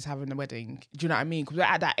and Kerry is having a wedding. Do you know what I mean? Because we're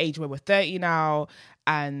at that age where we're 30 now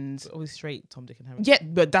and... Always straight Tom, Dick and Harry. Yeah,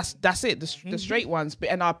 but that's it. The straight ones. But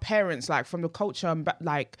and our parents, like from the culture and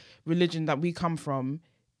like religion that we come from,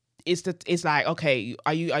 it's like, okay,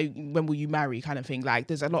 are you when will you marry kind of thing. Like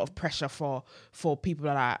there's a lot of pressure for people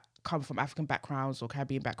that come from African backgrounds or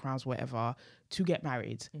Caribbean backgrounds, whatever, to get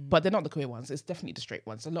married. But they're not the queer ones. It's definitely the straight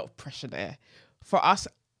ones. A lot of pressure there. For us,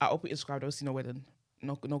 I open Instagram, I don't see no wedding.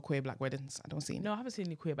 No queer black weddings. I don't see. No, I haven't seen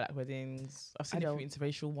any queer black weddings. I've seen a few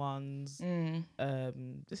interracial ones.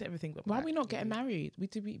 Just everything. Why are we not getting married?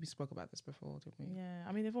 We spoke about this before, didn't we? Yeah,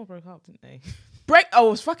 I mean they've all broke up, didn't they?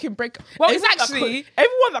 It's fucking break. Well, it's actually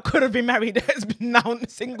everyone that could have been married has been now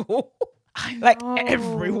single. Like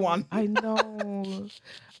everyone. I know.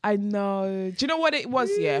 Do you know what it was?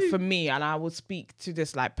 Yeah, for me, and I will speak to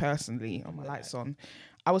this like personally. Oh, my lights on.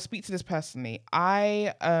 I will speak to this personally.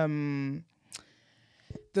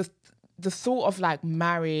 The thought of like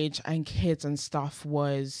marriage and kids and stuff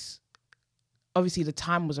was obviously the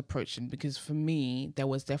time was approaching, because for me there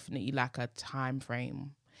was definitely like a time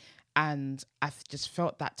frame, and I just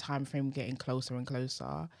felt that time frame getting closer and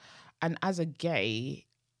closer. And as a gay,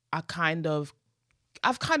 I've kind of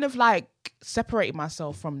like separated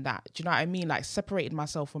myself from that. Do you know what I mean? Like separated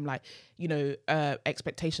myself from like, you know,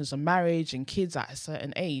 expectations of marriage and kids at a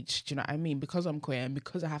certain age. Do you know what I mean? Because I'm queer and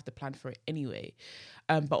because I have to plan for it anyway.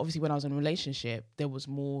 But obviously when I was in a relationship, there was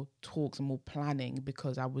more talks and more planning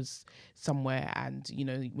because I was somewhere, and, you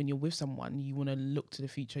know, when you're with someone, you want to look to the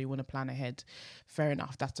future, you want to plan ahead. Fair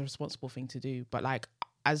enough. That's the responsible thing to do. But like,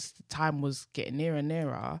 as time was getting nearer and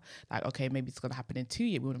nearer, like, okay, maybe it's going to happen in 2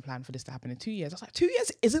 years. We want to plan for this to happen in 2 years. I was like, 2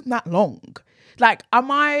 years isn't that long. Like,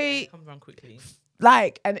 it comes around quickly.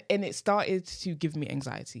 Like, and it started to give me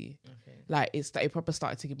anxiety. Okay. Like, it proper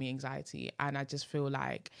started to give me anxiety. And I just feel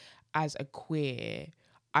like as a queer,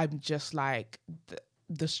 I'm just like,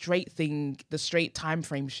 the straight time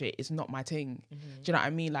frame shit is not my thing. Do you know what I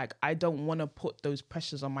mean? Like, I don't want to put those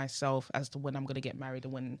pressures on myself as to when I'm going to get married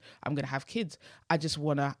and when I'm going to have kids. I just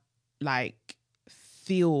want to like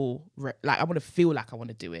feel like I want to feel like I want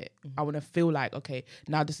to do it. I want to feel like, okay,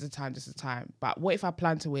 now this is the time. But what if I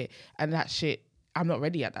plan to it and that shit, I'm not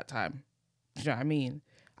ready at that time? Do you know what I mean?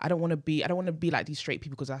 I don't want to be like these straight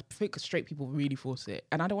people, because I think straight people really force it,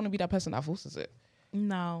 and I don't want to be that person that forces it.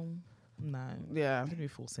 No. Yeah. I'm going to be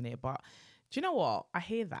forcing it. But do you know what? I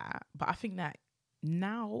hear that. But I think that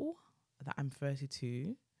now that I'm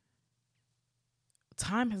 32,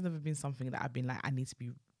 time has never been something that I've been like, I need to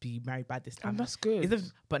be married by this time. And that's good.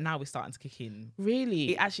 But now we're starting to kick in.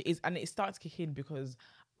 Really? It actually is. And it's starting to kick in because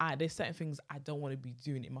there's certain things I don't want to be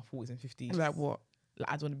doing in my 40s and 50s. Like what?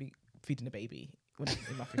 Like, I don't want to be feeding a baby when I'm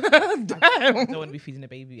in my 50s. Damn. I don't want to be feeding a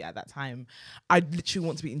baby at that time. I literally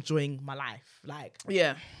want to be enjoying my life. Like,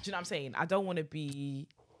 yeah. do you know what I'm saying? I don't want to be...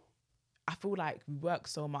 I feel like we work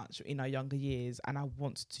so much in our younger years, and I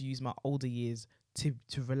want to use my older years to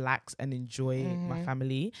relax and enjoy my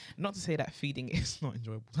family. Not to say that feeding is not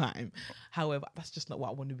enjoyable time. However, that's just not what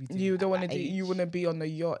I want to be doing. You don't want to do. You want to be on the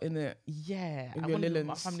yacht, innit? Yeah, with I your want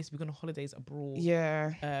my lilins. family to be going on holidays abroad.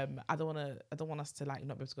 Yeah. I don't want us to like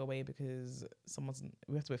not be able to go away because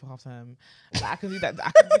we have to wait for half term. Like, I can do that.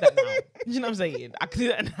 I can do that now. You know what I'm saying? I can do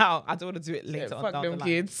that now. I don't want to do it later on down the line.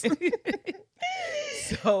 Kids.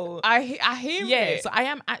 So I hear it. So I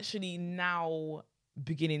am actually now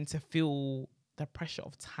beginning to feel the pressure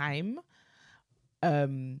of time.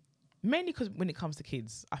 Mainly because when it comes to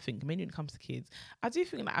kids, I do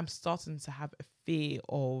think that I'm starting to have a fear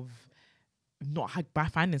of not by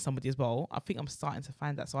finding somebody as well. I think I'm starting to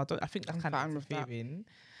find that. So I think that's kind of interfering.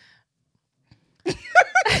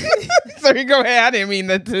 Sorry, go ahead. I didn't mean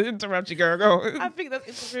that to interrupt you, girl. Go. I think that's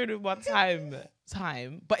interfering with my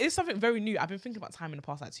time. But it's something very new. I've been thinking about time in the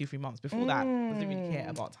past like 2-3 months. Before that, I didn't really care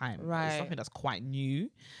about time. Right. It's something that's quite new.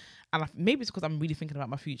 And maybe it's because I'm really thinking about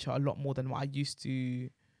my future a lot more than what I used to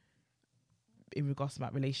in regards to my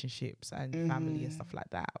relationships and family and stuff like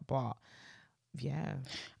that. But yeah.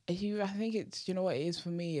 I think it's, you know what it is for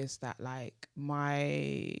me is that like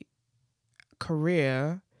my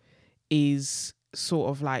career is sort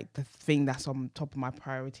of like the thing that's on top of my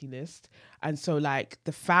priority list. And so like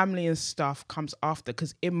the family and stuff comes after,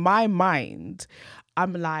 because in my mind,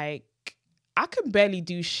 I'm like, I can barely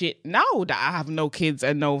do shit now that I have no kids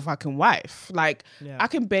and no fucking wife. Like, I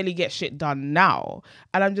can barely get shit done now.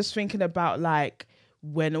 And I'm just thinking about like,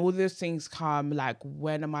 when all those things come, like,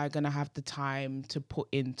 when am I going to have the time to put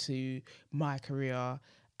into my career?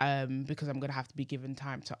 Because I'm going to have to be given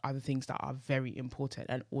time to other things that are very important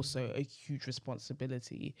and also a huge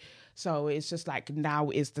responsibility. So it's just like, now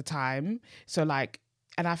is the time. So like,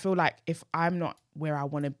 and I feel like if I'm not where I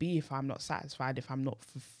want to be, if I'm not satisfied, if I'm not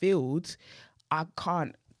fulfilled, I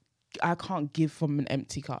can't give from an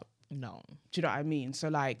empty cup. No. Do you know what I mean? So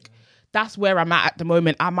like, that's where I'm at the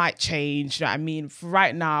moment. I might change. You know what I mean? For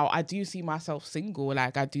right now, I do see myself single.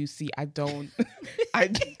 Like I'm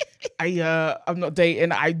not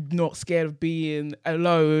dating. I'm not scared of being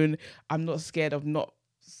alone. I'm not scared of not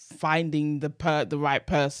finding the right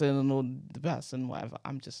person or the person, whatever.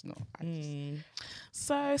 I'm just not.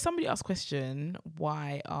 So somebody asked a question,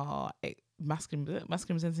 why are masculine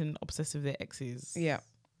presenting obsessed with their exes? Yeah.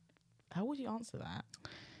 How would you answer that?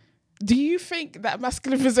 Do you think that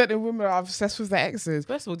masculine presenting women are obsessed with their exes?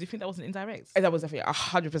 First of all, do you think that was an indirect? That was definitely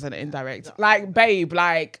 100% indirect. No. Like, babe,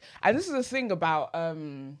 like, and this is the thing about,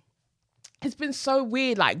 it's been so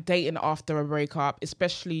weird, like, dating after a breakup,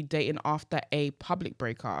 especially dating after a public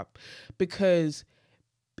breakup, because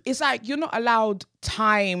it's like you're not allowed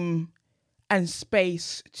time and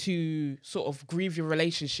space to sort of grieve your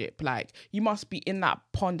relationship. Like, you must be in that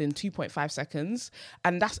pond in 2.5 seconds.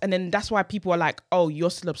 And then that's why people are like, oh, you're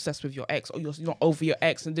still obsessed with your ex, or you're not over your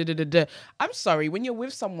ex, and da-da-da-da. I'm sorry, when you're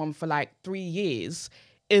with someone for like 3 years,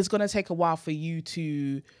 it's going to take a while for you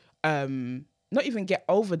to not even get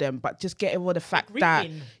over them, but just get over the fact that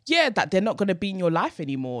they're not going to be in your life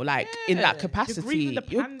anymore, like in that capacity.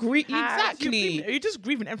 You're just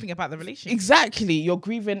grieving everything about the relationship. Exactly. You're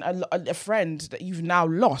grieving a friend that you've now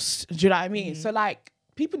lost. Do you know what I mean? So like,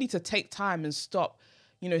 people need to take time and stop,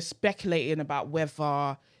 speculating about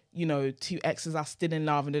whether, two exes are still in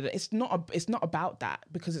love. And it's not about that,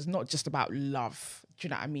 because it's not just about love. Do you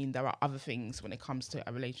know what I mean? There are other things when it comes to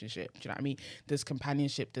a relationship. Do you know what I mean? There's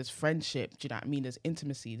companionship, there's friendship. Do you know what I mean? There's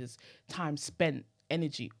intimacy, there's time spent,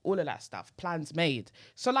 energy, all of that stuff, plans made.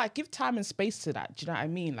 So like, give time and space to that. Do you know what I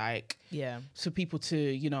mean? Like, yeah, for people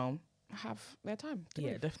to, have their time.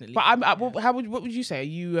 Yeah, definitely. But what would you say?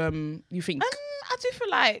 You think? I do feel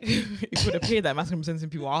like it would appear that masculine presenting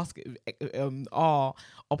people are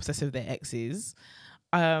obsessive with their exes.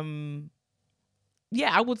 Yeah,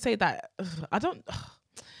 I would say that I don't know,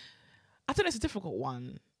 it's a difficult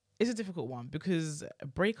one. It's a difficult one because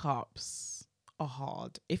breakups are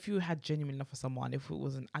hard. If you had genuine love for someone, if it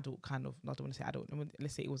was an adult kind of, I don't want to say adult,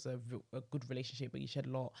 let's say it was a good relationship, but you shared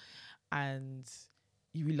a lot and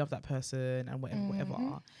you really love that person and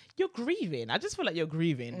whatever, you're grieving. I just feel like you're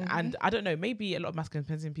grieving. And I don't know, maybe a lot of masculine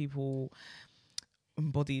presenting people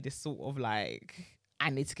embody this sort of like, I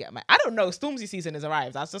need to get I don't know, Stormzy season has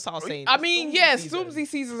arrived. That's just what I was saying. I mean, Stormzy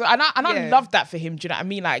season. And I love that for him. Do you know what I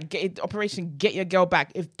mean? Like, Operation Get Your Girl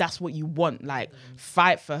Back if that's what you want. Like,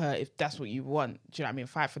 fight for her if that's what you want. Do you know what I mean?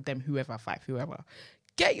 Fight for them, fight for whoever.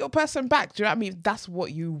 Get your person back. Do you know what I mean? If that's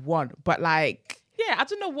what you want. But like... Yeah, I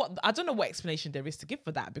don't know what explanation there is to give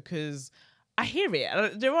for that, because I hear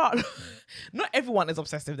it. There are... not everyone is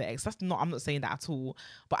obsessed with their ex. I'm not saying that at all.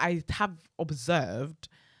 But I have observed...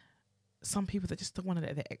 some people that just don't want to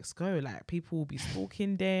let their ex go. Like, people will be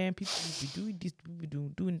stalking them, people will be doing this, people will be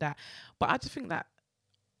doing that. But I just think that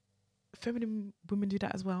feminine women do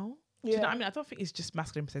that as well. Yeah. Do you know what I mean? I don't think it's just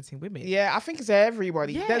masculine presenting women. Yeah, I think it's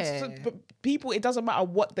everybody. Yeah. But people, it doesn't matter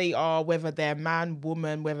what they are, whether they're man,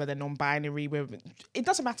 woman, whether they're non-binary, it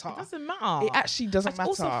doesn't matter. It doesn't matter. It actually doesn't matter. I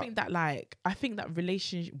also think that, like,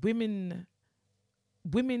 women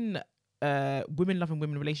loving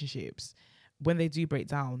women relationships, when they do break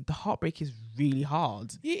down, the heartbreak is really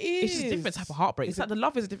hard. It is. It's just a different type of heartbreak. It's like the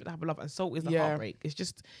love is a different type of love, and so is the heartbreak. It's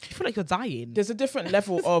just, you feel like you're dying. There's a different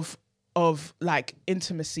level of like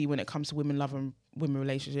intimacy when it comes to women loving women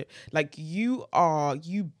relationship. Like, you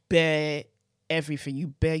bear everything. You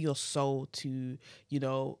bear your soul to,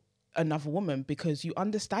 another woman, because you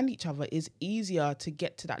understand each other. It's easier to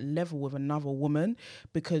get to that level with another woman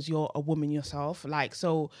because you're a woman yourself. Like,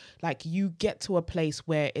 so like, you get to a place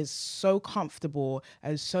where it's so comfortable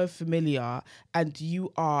and so familiar, and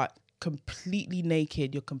you are completely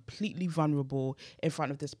naked, you're completely vulnerable in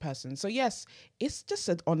front of this person. So yes, it's just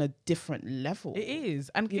on a different level. It is.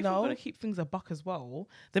 And if we're going to keep things a buck as well,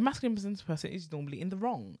 the masculine presenting person is normally in the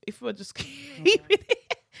wrong. If we're just keeping it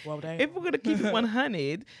Well, if we're gonna keep it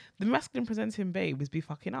 100, the masculine presenting babes be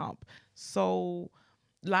fucking up. So,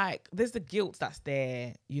 like, there's the guilt that's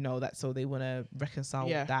there, you know, that so they want to reconcile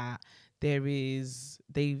with that.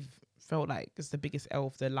 They've felt like it's the biggest L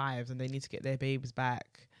of their lives and they need to get their babes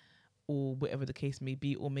back, or whatever the case may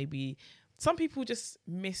be, or maybe some people just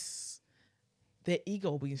miss their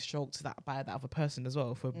ego being stroked by that other person as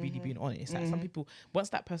well. For really being honest, like some people, once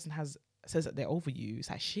that person says that they're over you, it's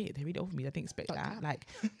like, shit, they're really over me. I didn't expect that. Like,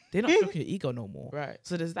 they're not stroking your ego no more. Right.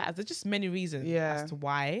 So there's just many reasons as to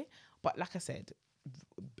why. But like I said,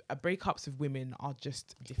 breakups with women are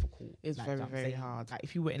just difficult. It's like, very, very hard. Like,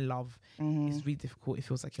 if you were in love, it's really difficult. It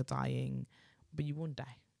feels like you're dying, but you won't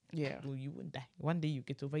die. Yeah. Well, you wouldn't die. One day you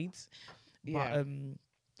get over it. Yeah. But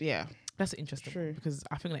yeah. that's interesting. True. Because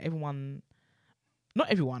I think like not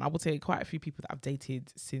everyone, I would say quite a few people that I've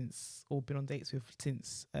dated since, or been on dates with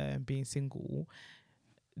since being single,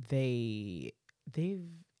 they've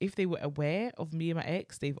if they were aware of me and my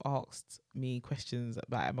ex, they've asked me questions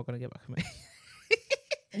about, am I gonna get back with my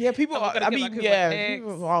Yeah, people Am I are, gonna I get mean, back with yeah, my ex?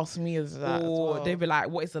 people ask me as that. or as well. they'd be like,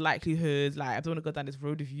 what is the likelihood? Like, I don't want to go down this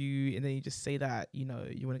road with you, and then you just say that, you know,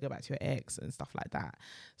 you want to go back to your ex and stuff like that.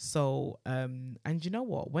 So, and you know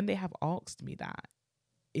what? When they have asked me that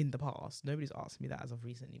in the past, nobody's asked me that as of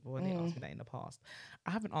recently, but when they asked me that in the past,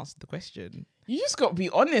 I haven't answered the question. You just got to be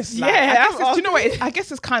honest. Like, Yeah, I guess I'm do you know what? I guess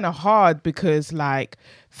it's kind of hard because like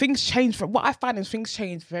things change. From what I find is things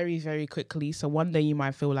change very, very quickly. So one day you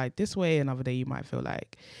might feel like this way, another day you might feel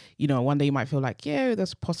like, you know, one day you might feel like, yeah,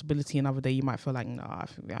 there's a possibility. Another day you might feel like, no, I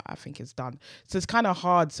think it's done. So it's kind of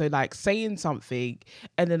hard. So like saying something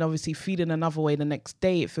and then obviously feeling another way the next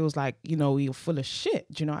day, it feels like, you know, you're full of shit.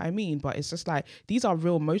 Do you know what I mean? But it's just like, these are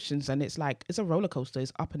real emotions and it's like, it's a roller coaster.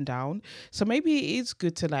 It's up and down. So maybe it is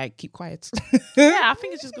good to like keep quiet. Yeah, I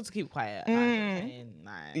think it's just good to keep quiet.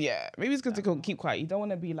 Yeah, maybe it's good to keep quiet. You don't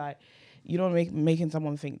want to be like, you don't making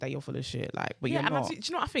someone think that you're full of shit. Like, but yeah, you're not. do you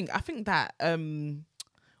know what I think? I think that one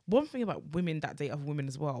thing about women that date other women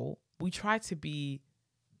as well, we try to be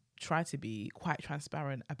quite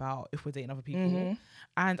transparent about if we're dating other people,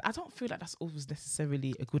 and I don't feel like that's always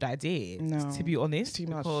necessarily a good idea. No. To be honest, Too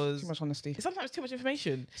because much honesty. it's sometimes too much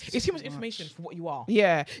information. It's too much information for what you are.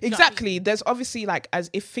 Yeah, You know what I exactly. There's obviously like, as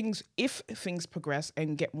if things progress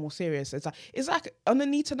and get more serious, it's like on a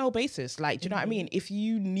need to know basis. Like, do you know what I mean? If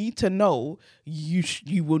you need to know,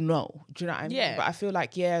 you will know. Do you know what I mean? Yeah. But I feel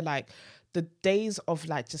like, yeah, like the days of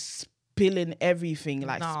like just spilling everything,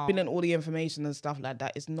 like spilling all the information and stuff like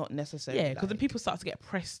that is not necessary. Yeah, because like, then people start to get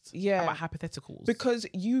pressed. Yeah. About hypotheticals. because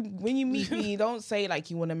when you meet me, you don't say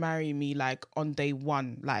like you want to marry me like on day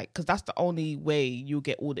one, like, because that's the only way you'll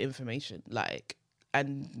get all the information. Like,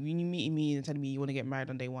 and when you meet me and telling me you want to get married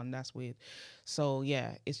on day one, that's weird. So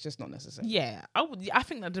yeah, it's just not necessary. Yeah, I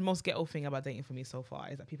think that the most ghetto thing about dating for me so far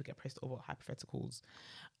is that people get pressed over hypotheticals,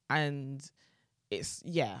 and it's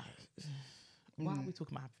Why are we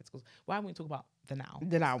talking about hypotheticals? Why are we talking about the now?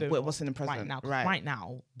 The now, So what's in the present? right now? 'Cause Right. right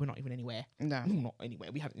now, we're not even anywhere. No. We're not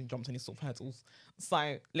anywhere. We haven't jumped any sort of hurdles.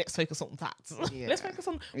 So let's focus on that. Yeah. Let's focus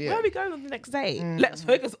on Yeah. where are we going on the next day. Let's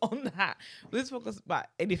focus on that. Let's focus about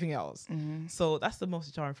anything else. So that's the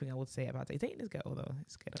most jarring thing I would say about dating. Dating is ghetto though.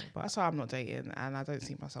 It's ghetto, but That's why I'm not dating, and I don't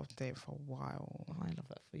see myself dating for a while. I love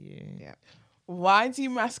that for you. Yeah. Why do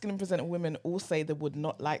masculine presenting women all say they would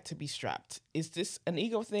not like to be strapped? Is this an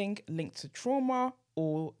ego thing linked to trauma,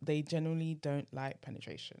 or they generally don't like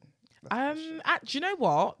penetration? Do you know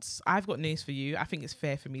what? I've got news for you. I think it's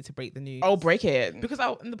fair for me to break the news. Oh, break it. Because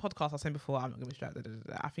in the podcast I was saying before, I'm not going to be strapped.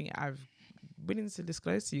 I think I've willing to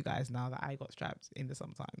disclose to you guys now that I got strapped in the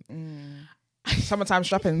summertime. Summertime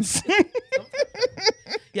strappings.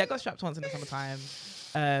 Yeah, I got strapped once in the summertime.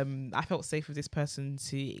 I felt safe with this person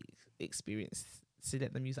to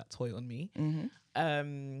let them use that toy on me.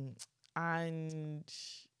 And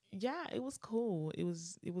yeah, it was cool. It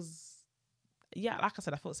was yeah, like I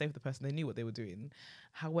said, I felt safe with the person. They knew what they were doing.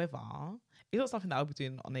 However, it's not something that I'll be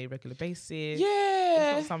doing on a regular basis.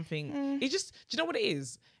 Yeah. It's not something. It's just, do you know what it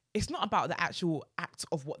is? It's not about the actual act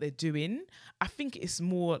of what they're doing. I think it's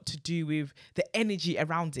more to do with the energy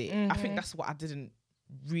around it. I think that's what I didn't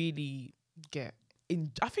really Get.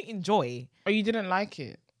 enjoy. Or you didn't like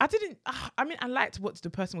it? I didn't. I mean, I liked what the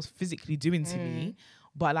person was physically doing to me,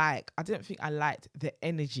 but like, I didn't think I liked the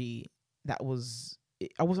energy that was.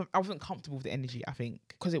 I wasn't comfortable with the energy. I think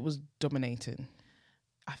Because it was dominating.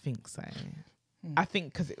 I think so. I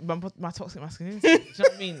think because my toxic masculinity. Do you know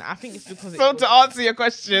what I mean? I think it's because. So to answer your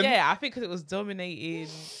question, yeah, I think because it was dominating.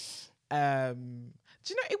 Do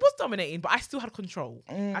you know it was dominating, but I still had control.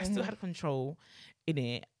 I still had control in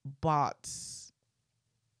it, but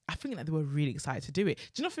I think that they were really excited to do it.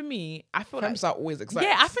 Do you know, for me, I feel Femmes are always excited.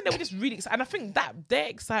 Yeah, I think they were just really excited. And I think that their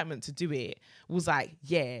excitement to do it was like,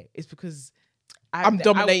 it's because I'm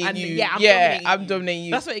dominating you. Yeah, I'm dominating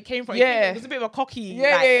you. That's where it came from. Yeah. It was a bit of a cocky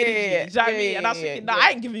energy. Do you know what I mean? And I was thinking, no, I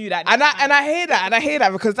ain't giving you that. And I hear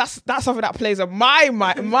that, because that's something that plays on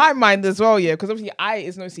my mind as well, yeah. Because obviously,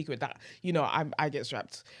 it's no secret that I get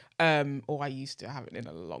strapped, or I used to. I haven't in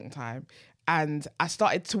a long time, and I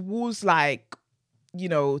started towards the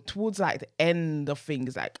end of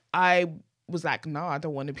things. Like I was like, no, I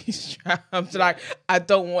don't want to be strapped. Like I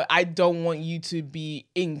don't want you to be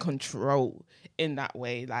in control in that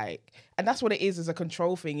way. Like, and that's what it is. It's a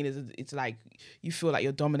control thing, and it's like you feel like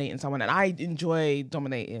you're dominating someone, and I enjoy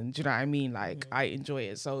dominating. Do you know what I mean? Like I enjoy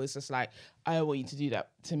it. So it's just like, I don't want you to do that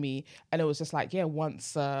to me. And it was just like,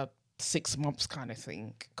 once 6 months kind of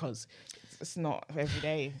thing, because it's not every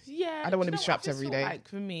day. Yeah, I don't want to be strapped every day. Like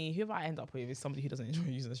for me, whoever I end up with is somebody who doesn't enjoy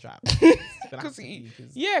using a strap. Because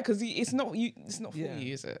it's not you. It's not for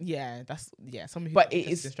you, is it? Yeah, somebody who but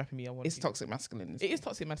is strapping me. It's toxic masculinity. It is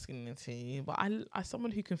toxic masculinity, but I someone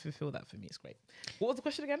who can fulfill that for me is great. What was the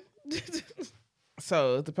question again?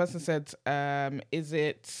 So the person said, is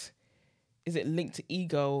it linked to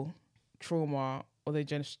ego, trauma, or they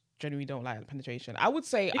generally don't like penetration? I would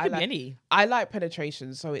say I like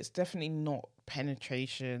penetration, so it's definitely not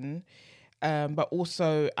penetration. But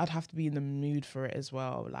also I'd have to be in the mood for it as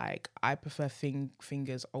well. Like I prefer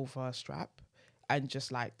fingers over a strap, and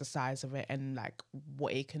just like the size of it and like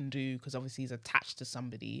what it can do, because obviously it's attached to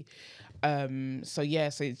somebody. So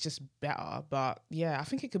it's just better. But yeah, I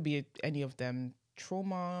think it could be any of them.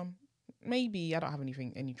 Trauma, maybe. I don't have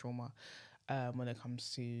any trauma when it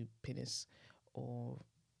comes to penis or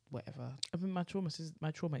whatever. I mean, my trauma is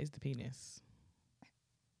the penis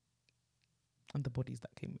and the bodies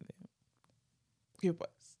that came with it. Yeah,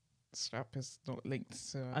 but strap is not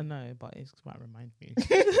linked to. I know, but it's might remind me.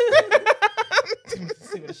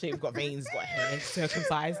 See what the shape, got veins, got hair,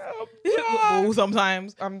 circumcised, balls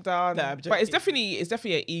sometimes. I'm done. No, but it's definitely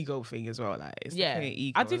an ego thing as well. Like it's definitely an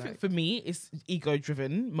ego. I do think for me it's ego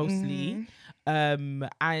driven mostly.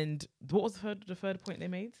 And what was the third point they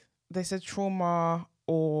made? They said trauma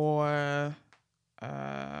or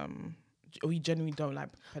you genuinely don't like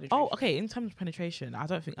penetration. Oh, okay. In terms of penetration, I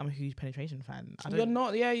don't think I'm a huge penetration fan. You're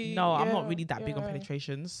not, No, I'm not really that big on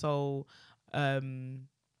penetration. So, not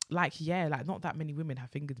that many women have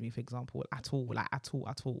fingered me, for example, at all.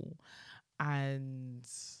 And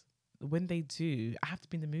when they do, I have to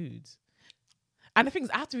be in the mood. And the thing is,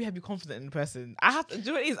 I have to be confident in the person. I have to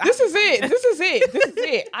do what it is. This is it.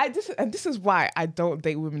 This is why I don't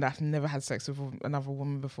date women that have never had sex with another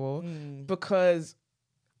woman before. Because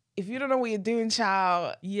if you don't know what you're doing,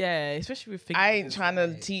 child. Yeah, especially with fingers. I ain't trying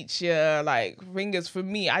to teach you, like, fingers. For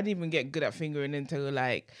me, I didn't even get good at fingering until,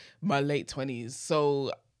 like, my late 20s.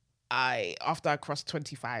 So, after I crossed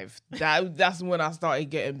 25, that's when I started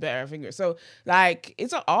getting better at fingering. So, like,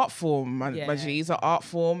 it's an art form, my G. It's an art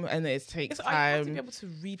form, and it takes time. I have to be able to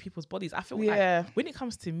read people's bodies. I feel like when it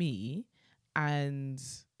comes to me and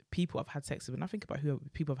people I've had sex with, and I think about who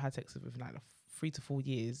people I've had sex with like 3 to 4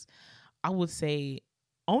 years, I would say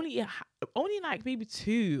only like maybe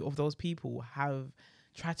 2 of those people have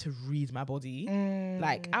tried to read my body.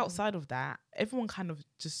 Like outside of that, everyone kind of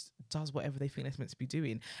just does whatever they think they're meant to be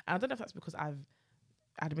doing. And I don't know if that's because I've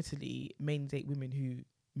admittedly mainly date women who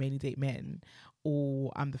mainly date men,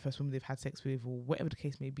 or I'm the first woman they've had sex with, or whatever the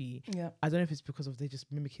case may be. Yeah. I don't know if it's because of they're just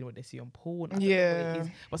mimicking what they see on porn. I don't know what it is.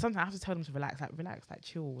 But sometimes I have to tell them to relax, like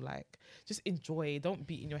chill, like just enjoy. Don't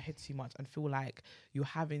be in your head too much and feel like you're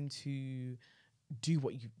having to do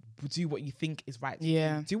what you think is right.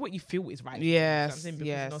 Do what you feel is right. Yes. You know what I'm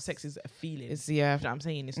saying? Because sex is a feeling. It's you know what I'm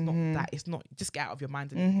saying? It's not that. It's not just get out of your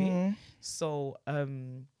mind a little bit.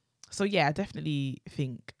 So yeah, I definitely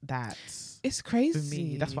think that it's crazy. For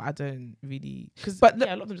me, that's what I don't really. A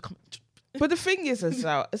lot of them come. But the thing is, as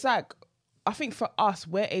well, it's like, I think for us,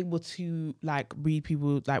 we're able to like read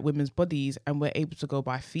people, like women's bodies, and we're able to go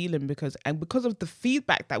by feeling because of the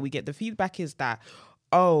feedback that we get. The feedback is that,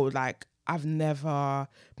 like, I've never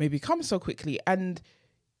maybe come so quickly. And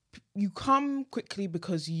you come quickly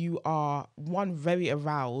because you are, one, very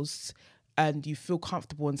aroused and you feel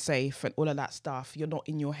comfortable and safe and all of that stuff. You're not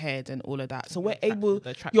in your head and all of that. So we're able,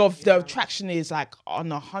 the attraction is like on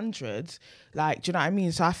 100. Like, do you know what I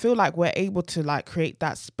mean? So I feel like we're able to like create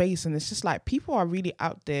that space, and it's just like people are really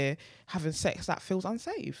out there having sex that feels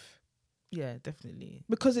unsafe. Yeah, definitely.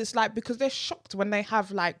 Because they're shocked when they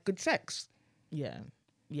have like good sex. Yeah.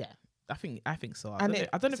 I think so. I don't know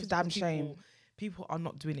if it's a damn shame. People are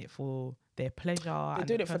not doing it for their pleasure. They're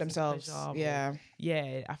doing it for themselves. Yeah.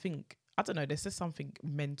 I think I don't know, there's just something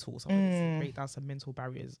mental. Something to break down some mental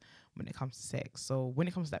barriers when it comes to sex. So when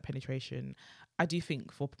it comes to that penetration, I do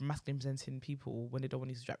think for masculine presenting people, when they don't want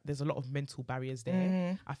to use strap, there's a lot of mental barriers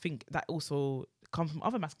there. I think that also comes from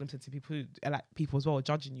other masculine presenting people who are like people as well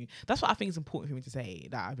judging you. That's what I think is important for me to say,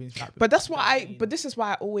 that I've been strapped. But that's why but this is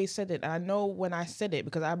why I always said it. And I know when I said it,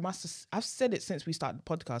 because I've said it since we started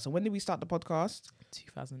the podcast. And when did we start the podcast?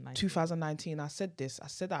 2019. I said this. I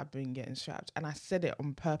said that I've been getting strapped, and I said it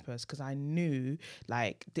on purpose because I knew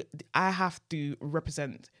like I have to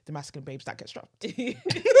represent the masculine babes that get strapped.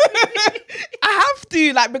 I have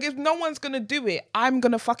to, like, because no one's gonna do it. I'm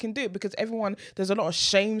gonna fucking do it, because there's a lot of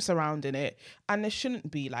shame surrounding it, and there shouldn't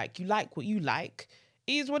be. Like, you like what you like,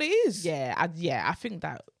 it is what it is. I think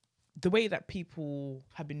that the way that people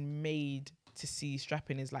have been made to see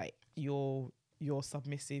strapping is like you're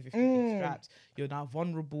submissive if you get strapped. You're now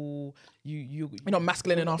vulnerable. You're not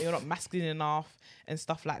masculine enough. You're not masculine enough and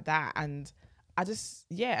stuff like that. And I just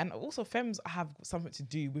and also femmes have something to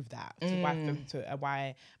do with that.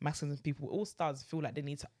 Why masculine people, all stars, feel like they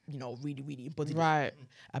need to really really embody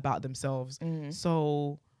about themselves.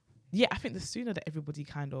 So I think the sooner that everybody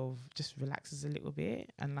kind of just relaxes a little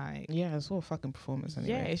bit and like it's all a fucking performance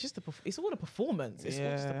anyway. It's all a performance. It's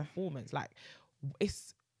all just a performance. Like,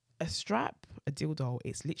 it's a strap, a dildo,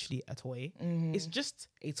 it's literally a toy. It's just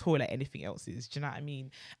a toy like anything else is. Do you know what I mean?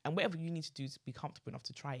 And whatever you need to do to be comfortable enough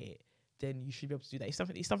to try it, then you should be able to do that. It's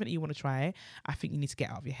something that you want to try. I think you need to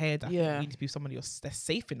get out of your head. I think you need to be somebody that's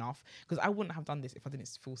safe enough, because I wouldn't have done this if I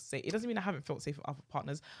didn't feel safe. It doesn't mean I haven't felt safe with other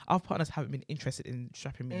partners. Our partners haven't been interested in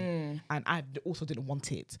strapping me, and I also didn't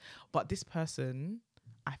want it. But this person,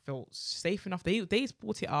 I felt safe enough. They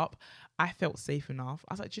brought it up. I felt safe enough.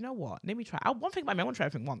 I was like, do you know what? Let me try. One thing about me, I want to try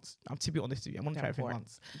everything once. To be honest with you, I want to try everything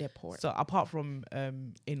once. They're poor. So apart from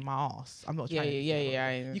in my ass, I'm not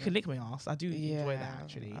trying. You can lick my ass. I do enjoy that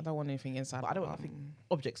actually. I don't want anything inside. But I don't want nothing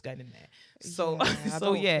objects going in there. So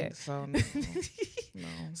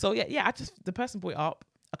So I just, the person brought it up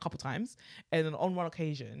a couple times, and then on one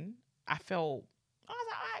occasion, I was like, all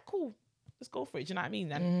right, cool. Let's go for it. Do you know what I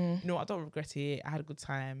mean? And I don't regret it. I had a good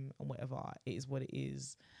time and whatever. It is what it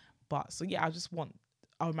is. But so I just want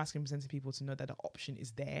our masculine presenting people to know that the option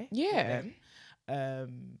is there. Yeah.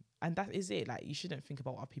 And that is it. Like, you shouldn't think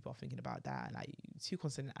about what people are thinking about that. Like, two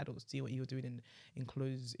consenting adults do what you're doing in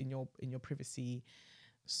clothes, in your privacy.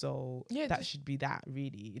 So that should be that,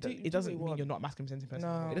 really. It doesn't mean you're not a masculine presenting person.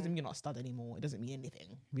 No. It doesn't mean you're not a stud anymore. It doesn't mean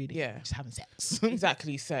anything, really. Yeah. You're just having sex.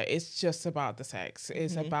 Exactly. So it's just about the sex.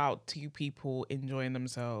 It's about two people enjoying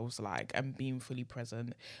themselves, like, and being fully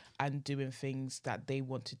present and doing things that they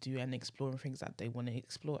want to do and exploring things that they want to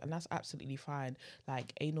explore. And that's absolutely fine.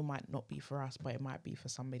 Like, anal might not be for us, but it might be for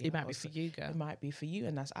somebody else. It might be for you, girl. It might be for you,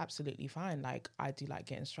 and that's absolutely fine. Like, I do like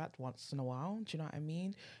getting strapped once in a while. Do you know what I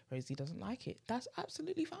mean? Rosie doesn't like it. That's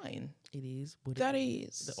absolutely fine. It is what that it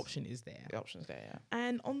is. The option is there. The option's there, yeah.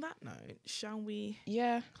 And on that note, shall we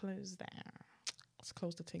close there? Let's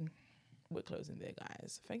close the thing. We're closing there,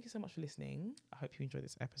 guys. Thank you so much for listening. I hope you enjoyed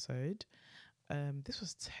this episode. This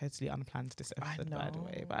was totally unplanned, this episode, by the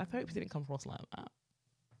way. But I hope it didn't come across like that.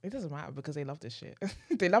 It doesn't matter, because they love this shit.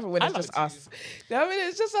 They love it when it's just us. I mean,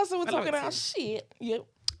 it's just us and we're talking about shit. Yep.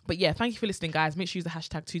 But thank you for listening, guys. Make sure you use the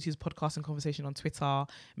hashtag Tutu's Podcast and Conversation on Twitter.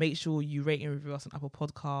 Make sure you rate and review us on Apple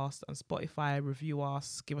Podcasts and Spotify. Review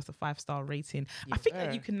us. Give us a 5-star rating. I think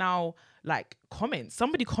that you can now, like, comment.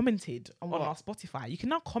 Somebody commented on our Spotify. You can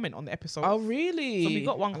now comment on the episode. Oh, really? So we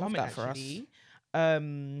got one comment for us.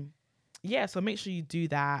 So make sure you do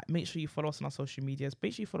that. Make sure you follow us on our social medias.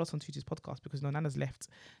 Make sure you follow us on Tutu's Podcast, because Nana's left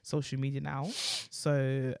social media now.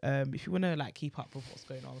 So if you want to, like, keep up with what's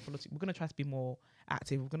going on, we're going to try to be more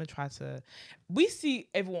active. We're going to try to... We see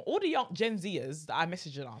everyone, all the young Gen Zers that are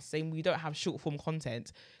messaging us saying we don't have short form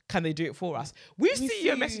content. Can they do it for us? We see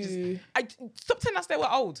your messages. Stop telling us that we're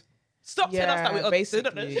old. Stop telling us that we're old.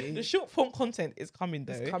 Basically. The short form content is coming,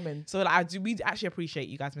 though. It's coming. So we actually appreciate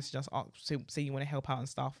you guys messaging us, saying you want to help out and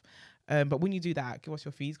stuff. But when you do that, give us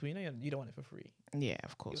your fees, because you don't want it for free. Yeah,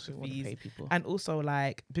 of course. We want to pay people. And also,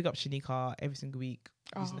 like, big up Shanika every single week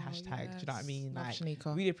using the hashtag. Yes. Do you know what I mean? Love like,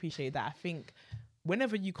 Shanika. Really appreciate that. I think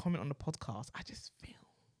whenever you comment on the podcast, I just feel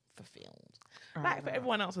fulfilled. Like, for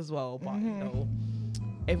everyone else as well, but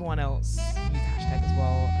everyone else use the hashtag as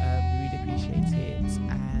well. We really appreciate it.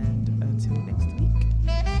 And until next week.